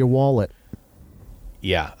 vote with your wallet.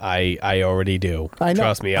 Yeah, I already do. I know.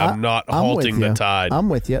 Trust me, I'm not halting the tide. I'm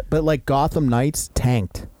with you. But like Gotham Knights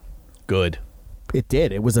tanked. Good. It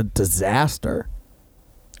did. It was a disaster.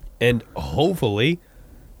 And hopefully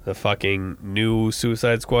the fucking new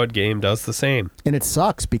Suicide Squad game does the same. And it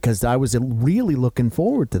sucks because I was really looking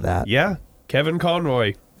forward to that. Yeah. Kevin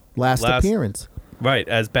Conroy. Last appearance. Right,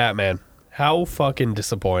 as Batman. How fucking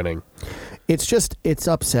disappointing. It's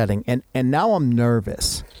upsetting. And now I'm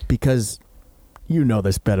nervous because you know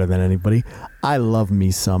this better than anybody. I love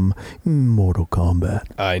me some Mortal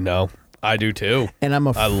Kombat. I know. I do too. And I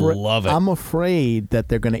love it. I'm afraid that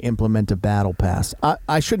they're going to implement a battle pass.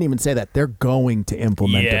 I shouldn't even say that. They're going to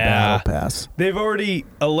implement a battle pass. They've already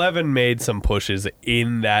 11 made some pushes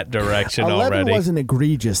in that direction 11 already. wasn't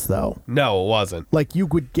egregious though. No, it wasn't. Like you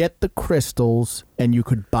could get the crystals and you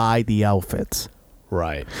could buy the outfits.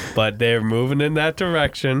 Right. But they're moving in that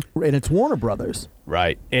direction. And it's Warner Brothers.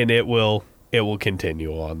 Right. And it will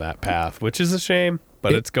continue on that path, which is a shame,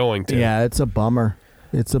 but it's going to. Yeah, it's a bummer.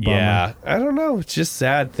 It's a bummer. Yeah, I don't know. It's just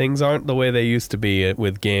sad. Things aren't the way they used to be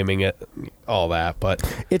with gaming, all that.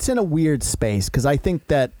 But it's in a weird space because I think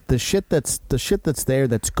that the shit that's there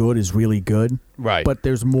that's good is really good. Right. But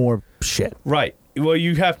there's more shit. Right. Well,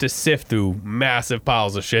 you have to sift through massive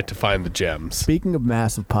piles of shit to find the gems. Speaking of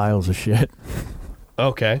massive piles of shit.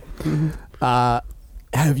 Okay.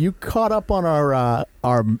 Have you caught up on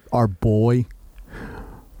our boy?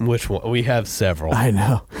 Which one? We have several. I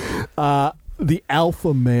know. The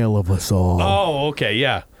alpha male of us all. Oh, okay,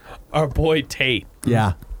 yeah. Our boy Tate.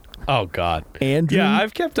 Yeah. Oh, God. Andrew? Yeah,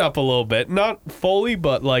 I've kept up a little bit. Not fully,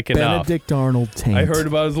 but like enough. Benedict Arnold Tate. I heard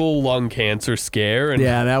about his little lung cancer scare. And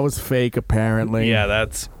yeah, that was fake, apparently. Yeah,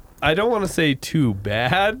 that's... I don't want to say too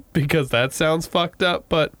bad, because that sounds fucked up,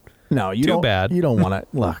 but no, you too bad. You don't want to...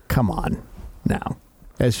 Look, come on. Now,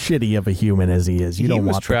 as shitty of a human as he is, you don't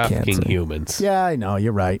want the cancer. He was trafficking humans. Yeah, I know.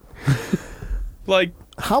 You're right. Like...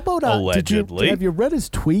 How about allegedly? Have you read his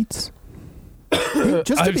tweets? Just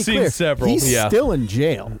to I've be seen clear, several. He's still in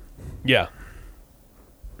jail. Yeah.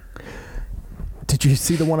 Did you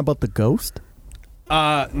see the one about the ghost?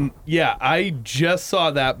 Yeah, I just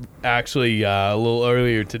saw that actually a little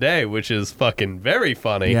earlier today, which is fucking very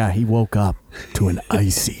funny. Yeah, he woke up to an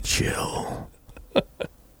icy chill.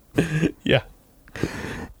 Yeah.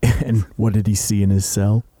 And what did he see in his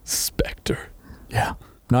cell? Spectre. Yeah.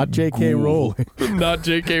 Not J.K. Rowling. Not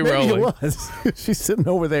J.K. Maybe Rowling. It was. She's sitting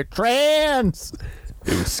over there. Trans!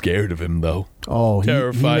 He was scared of him, though. Oh,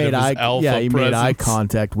 terrified he made of his alpha he presence. made eye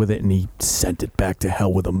contact with it, and he sent it back to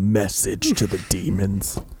hell with a message to the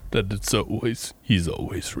demons. That he's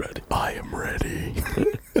always ready. I am ready.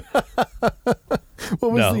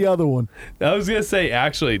 What was the other one? I was going to say,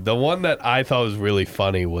 actually, the one that I thought was really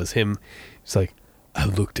funny was him. He's like, I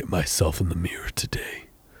looked at myself in the mirror today.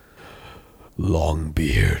 Long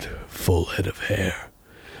beard, full head of hair,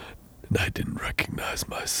 and I didn't recognize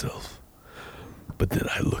myself. But then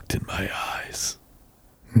I looked in my eyes,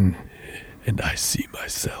 and I see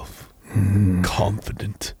myself,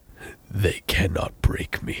 confident they cannot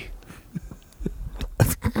break me.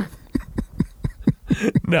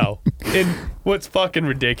 No. And what's fucking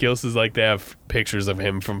ridiculous is like they have pictures of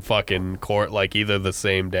him from fucking court like either the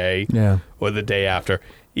same day or the day after.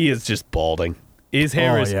 He is just balding. His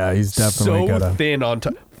hair is he's definitely so thin on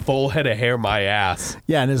top. Full head of hair, my ass.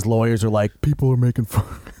 Yeah, and his lawyers are like, people are making fun.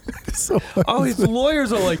 His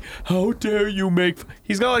lawyers are like, how dare you make...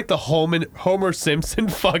 He's got like the Homer Simpson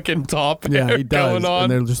fucking top hair he does. going on.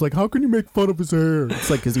 And they're just like, how can you make fun of his hair? It's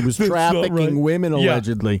like because he was trafficking women,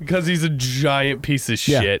 allegedly. Because he's a giant piece of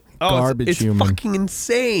shit. Garbage it's human. fucking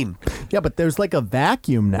insane. Yeah, but there's like a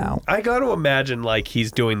vacuum now. I got to imagine like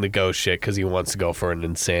he's doing the ghost shit because he wants to go for an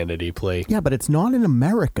insanity plea. Yeah, but it's not in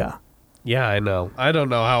America. Yeah, I know. I don't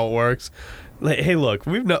know how it works. Like, hey, look,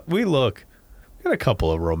 we got a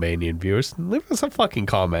couple of Romanian viewers. Leave us a fucking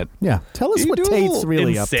comment. Yeah, tell us what Tate's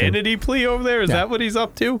really up to. Insanity plea over there? Is that what he's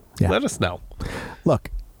up to? Yeah. Let us know.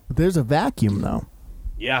 Look, there's a vacuum though.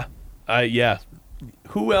 Yeah, yeah.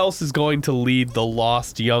 Who else is going to lead the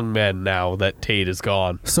lost young men now that Tate is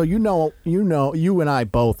gone? So you and I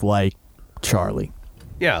both like Charlie.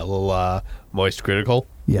 Yeah, a little moist critical.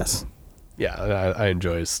 Yes. Yeah, I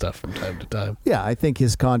enjoy his stuff from time to time. Yeah, I think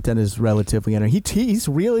his content is relatively entertaining. He's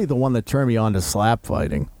really the one that turned me on to slap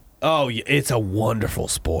fighting. Oh, yeah, it's a wonderful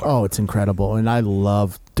sport. Oh, it's incredible. And I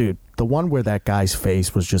love, dude, the one where that guy's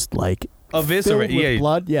face was just like filled with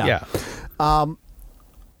blood. Yeah.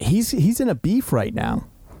 He's in a beef right now.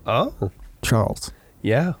 Oh. Charles.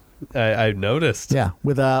 Yeah, I noticed. Yeah,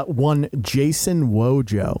 with one Jason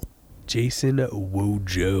Wojo. Jason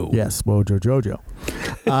Wojo. Yes, Wojo Jojo.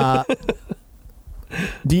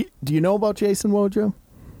 Do you know about Jason Wojo?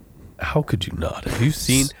 How could you not? Have you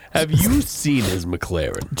seen his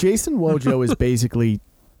McLaren? Jason Wojo is basically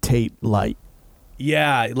Tate light.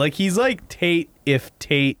 Yeah, like he's like Tate if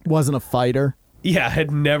Tate wasn't a fighter. Yeah,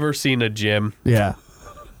 had never seen a gym. Yeah.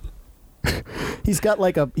 He's got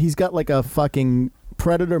like a fucking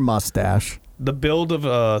predator mustache. The build of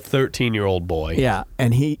a 13-year-old boy. Yeah,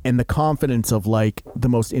 and the confidence of like the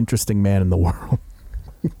most interesting man in the world.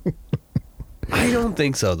 I don't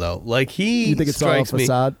think so though. Like you think it's all a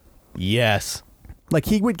facade? Yes. Like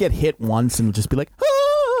he would get hit once and just be like,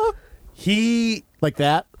 ah! He like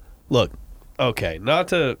that. Look, okay, not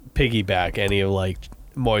to piggyback any of like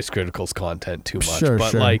Moist Critical's content too much,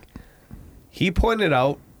 but like he pointed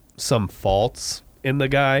out some faults in the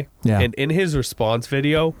guy, and in his response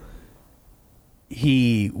video,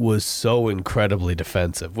 he was so incredibly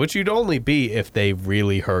defensive, which you'd only be if they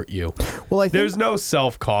really hurt you. Well, there's no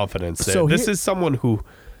self-confidence there. So this is someone who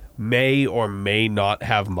may or may not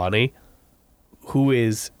have money, who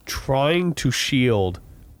is trying to shield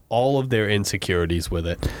all of their insecurities with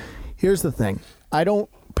it. Here's the thing. I don't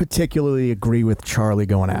particularly agree with Charlie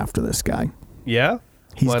going after this guy. Yeah?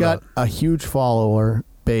 He's got a huge follower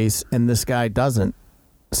base, and this guy doesn't.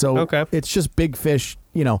 So it's just big fish,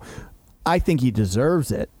 you know. I think he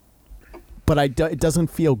deserves it, but it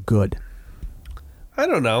doesn't feel good. I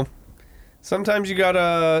don't know. Sometimes you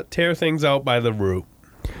gotta tear things out by the root.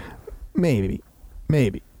 Maybe.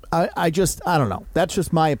 I don't know. That's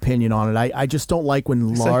just my opinion on it. I just don't like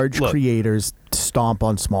when large creators stomp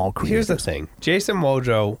on small creators. Here's the thing. Jason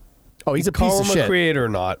Wojo, he's a piece of shit. Call him a creator or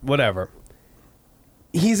not, whatever.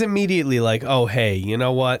 He's immediately like, oh, hey, you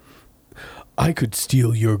know what? I could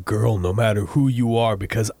steal your girl no matter who you are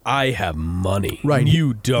because I have money. Right.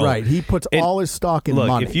 You don't. Right. He puts all his stock in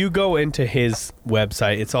money. If you go into his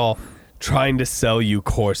website, it's all trying to sell you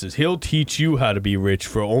courses. He'll teach you how to be rich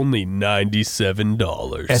for only $97.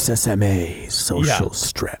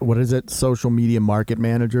 SSMA, what is it? Social Media Market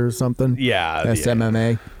Manager or something? Yeah.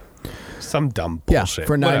 SMMA. Some dumb bullshit. Yeah,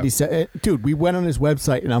 for 97. Dude, we went on his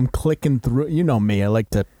website and I'm clicking through. You know me. I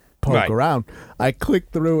like to poke around. I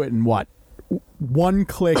clicked through it and what? One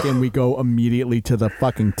click and we go immediately to the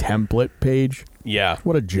fucking template page. Yeah.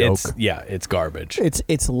 What a joke. It's garbage.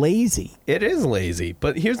 It's lazy. It is lazy.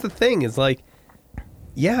 But here's the thing is like,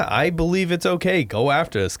 yeah, I believe it's okay. Go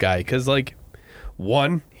after this guy. Because like,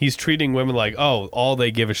 one, he's treating women like, oh, all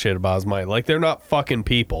they give a shit about is money. Like, they're not fucking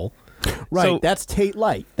people. Right. So, that's Tate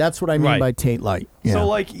Light. That's what I mean by Tate Light. Yeah. So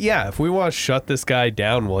like, yeah, if we want to shut this guy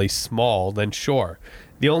down while he's small, then sure.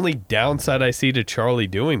 The only downside I see to Charlie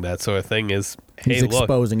doing that sort of thing is, hey, he's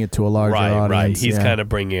exposing it to a larger audience. Right. He's kind of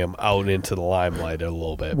bringing him out into the limelight a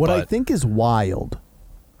little bit. What I think is wild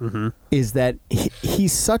is that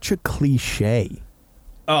he's such a cliche.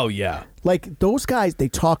 Oh, yeah. Like, those guys, they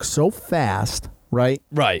talk so fast, right?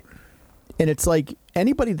 Right. And it's like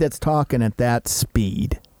anybody that's talking at that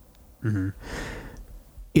speed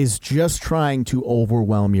is just trying to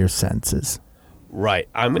overwhelm your senses. Right.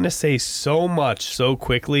 I'm going to say so much so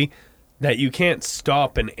quickly that you can't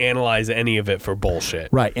stop and analyze any of it for bullshit.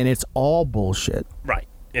 Right, and it's all bullshit. Right.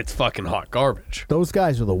 It's fucking hot garbage. Those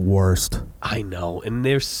guys are the worst. I know, and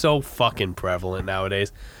they're so fucking prevalent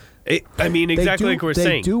nowadays. Exactly like we're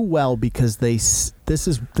saying. They do well because this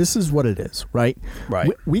is what it is, right? Right.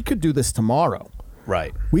 We could do this tomorrow.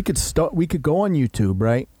 Right. We could go on YouTube,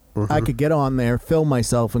 right? Mm-hmm. I could get on there, film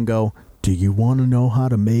myself, and go, do you want to know how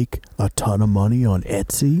to make a ton of money on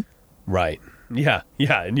Etsy? Right. Yeah,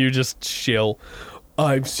 and you just chill.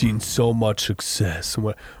 I've seen so much success.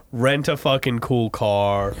 Rent a fucking cool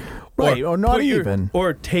car. Right, or not even.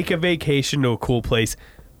 Or take a vacation to a cool place,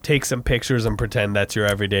 take some pictures and pretend that's your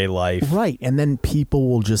everyday life. Right, and then people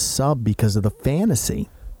will just sub because of the fantasy.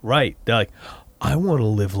 Right. They're like, I want to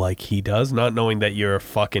live like he does, not knowing that you're a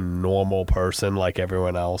fucking normal person like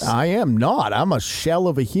everyone else. I am not. I'm a shell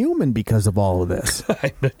of a human because of all of this.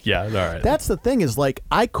 Yeah, all right. That's the thing is, like,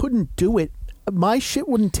 I couldn't do it. My shit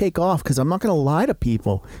wouldn't take off because I'm not going to lie to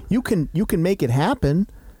people. You can make it happen,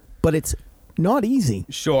 but it's not easy.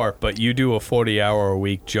 Sure, but you do a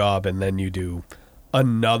 40-hour-a-week job and then you do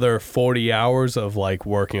another 40 hours of, like,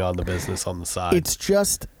 working on the business on the side.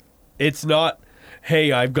 It's not,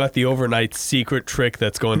 hey, I've got the overnight secret trick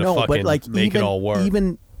that's going to fucking make it all work.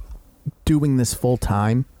 Even doing this full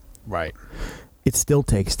time, right? It still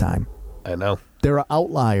takes time. I know. There are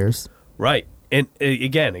outliers. Right. And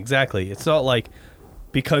again, exactly. It's not like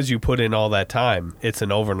because you put in all that time, it's an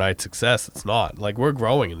overnight success. It's not. Like, we're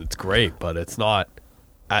growing and it's great, but it's not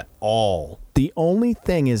at all. The only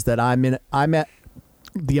thing is that I'm at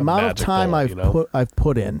the amount of time I've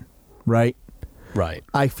put in, right? Right.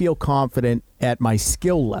 I feel confident at my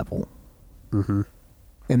skill level. Mm-hmm.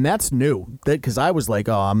 And that's new. Because I was like,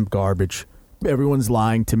 oh, I'm garbage. Everyone's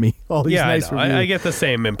lying to me. All these nice reviews. I get the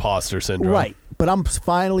same imposter syndrome. Right. But I'm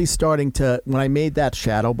finally starting to, when I made that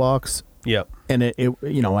shadow box, yep, and it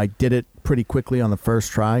I did it pretty quickly on the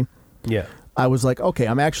first try. Yeah. I was like, okay,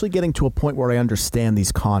 I'm actually getting to a point where I understand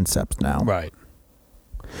these concepts now. Right.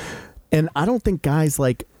 And I don't think guys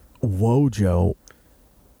like Wojo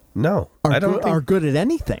are good at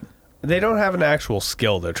anything. They don't have an actual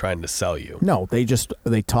skill they're trying to sell you. No, they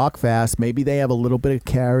talk fast. Maybe they have a little bit of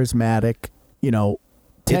charismatic, tendencies.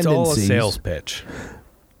 It's all a sales pitch.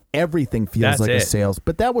 Everything feels like a sales.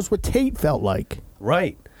 But that was what Tate felt like.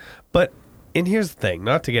 Right. And here's the thing,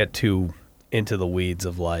 not to get too into the weeds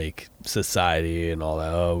of, like, society and all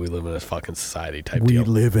that. Oh, we live in a fucking society type deal. We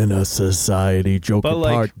live in a society. Joke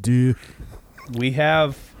apart, dude. We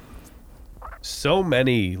have so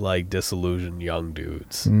many, like, disillusioned young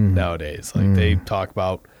dudes nowadays. Like, they talk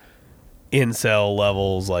about incel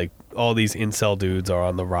levels. Like, all these incel dudes are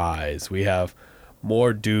on the rise. We have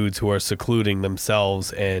more dudes who are secluding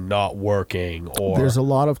themselves and not working. Or there's a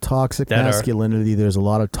lot of toxic masculinity. There's a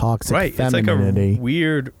lot of toxic femininity. It's like a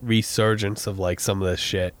weird resurgence of, like, some of this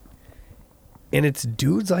shit. And it's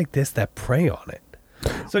dudes like this that prey on it.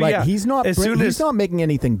 So, yeah. He's not making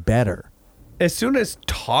anything better. As soon as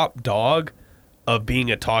top dog of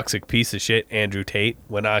being a toxic piece of shit, Andrew Tate,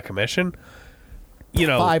 went out of commission,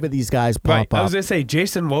 5 of these guys pop up. I was going to say,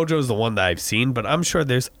 Jason Wojo is the one that I've seen, but I'm sure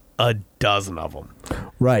there's a dozen of them.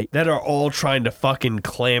 Right. That are all trying to fucking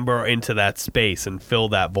clamber into that space and fill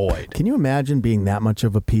that void. Can you imagine being that much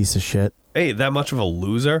of a piece of shit? Hey, that much of a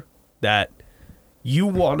loser that you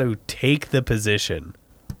want to take the position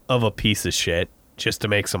of a piece of shit just to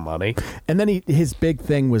make some money. And then his big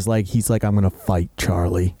thing was like, he's like, I'm going to fight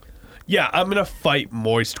Charlie. Yeah, I'm going to fight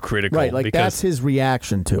Moist Critical. Right, like that's his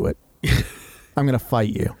reaction to it. I'm going to fight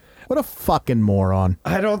you. What a fucking moron.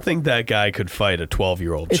 I don't think that guy could fight a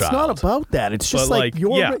 12-year-old child. It's not about that. It's just like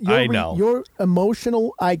I know. Your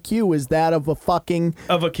emotional IQ is that of a fucking...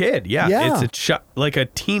 Of a kid, yeah. It's like a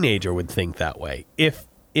teenager would think that way, if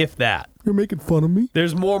that. You're making fun of me?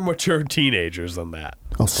 There's more mature teenagers than that.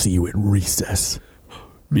 I'll see you at recess.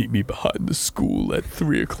 Meet me behind the school at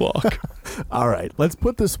 3 o'clock. All right, let's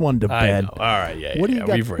put this one to bed. All right, yeah. What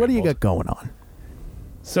do you got going on?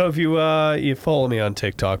 So if you follow me on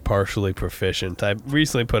TikTok, Partially Proficient, I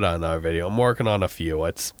recently put out another video. I'm working on a few.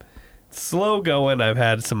 It's slow going. I've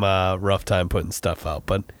had some rough time putting stuff out,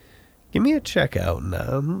 but give me a check out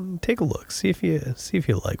and take a look. See if you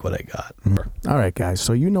like what I got. All right, guys.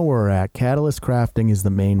 So you know where we're at. Catalyst Crafting is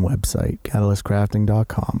the main website.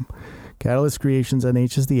 CatalystCrafting.com. Catalyst Creations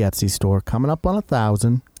NH is the Etsy store. Coming up on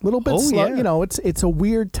 1,000. A little bit slow. Yeah. It's a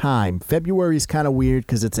weird time. February's kind of weird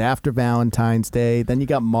because it's after Valentine's Day. Then you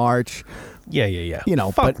got March. Yeah.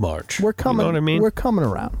 Fuck but March. We're coming. You know what I mean? We're coming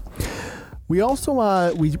around. We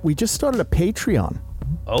also we just started a Patreon.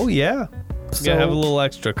 Oh yeah. So gotta have a little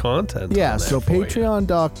extra content. Yeah. So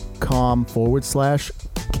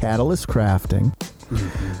Patreon.com/Catalyst Crafting.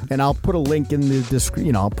 And I'll put a link in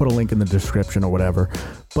the I'll put a link in the description or whatever.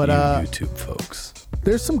 But YouTube folks,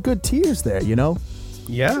 there's some good tiers there, you know.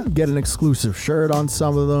 Yeah, get an exclusive shirt on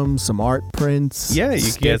some of them, some art prints. Yeah, you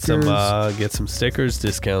stickers. can get some stickers,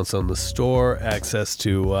 discounts on the store, access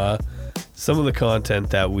to some of the content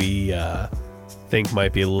that we think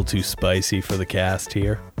might be a little too spicy for the cast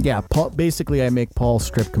here. Yeah, basically I make Paul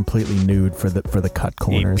strip completely nude for the cut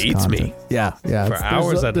corners. He beats content. me. Yeah. For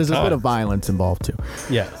hours at a time. There's a bit of violence involved too.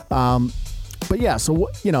 Yeah. But yeah, so,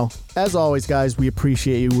 as always, guys, we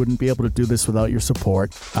appreciate you. Wouldn't be able to do this without your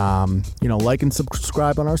support. Like and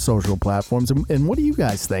subscribe on our social platforms. And what do you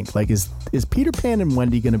guys think? Like, is Peter Pan and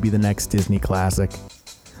Wendy going to be the next Disney classic?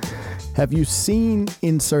 Have you seen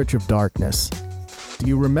In Search of Darkness? Do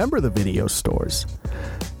you remember the video stores?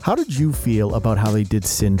 How did you feel about how they did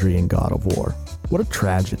Sindri in God of War? What a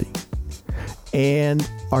tragedy. And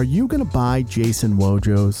are you going to buy Jason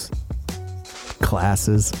Wojo's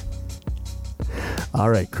classes? All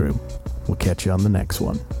right, crew. We'll catch you on the next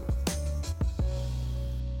one.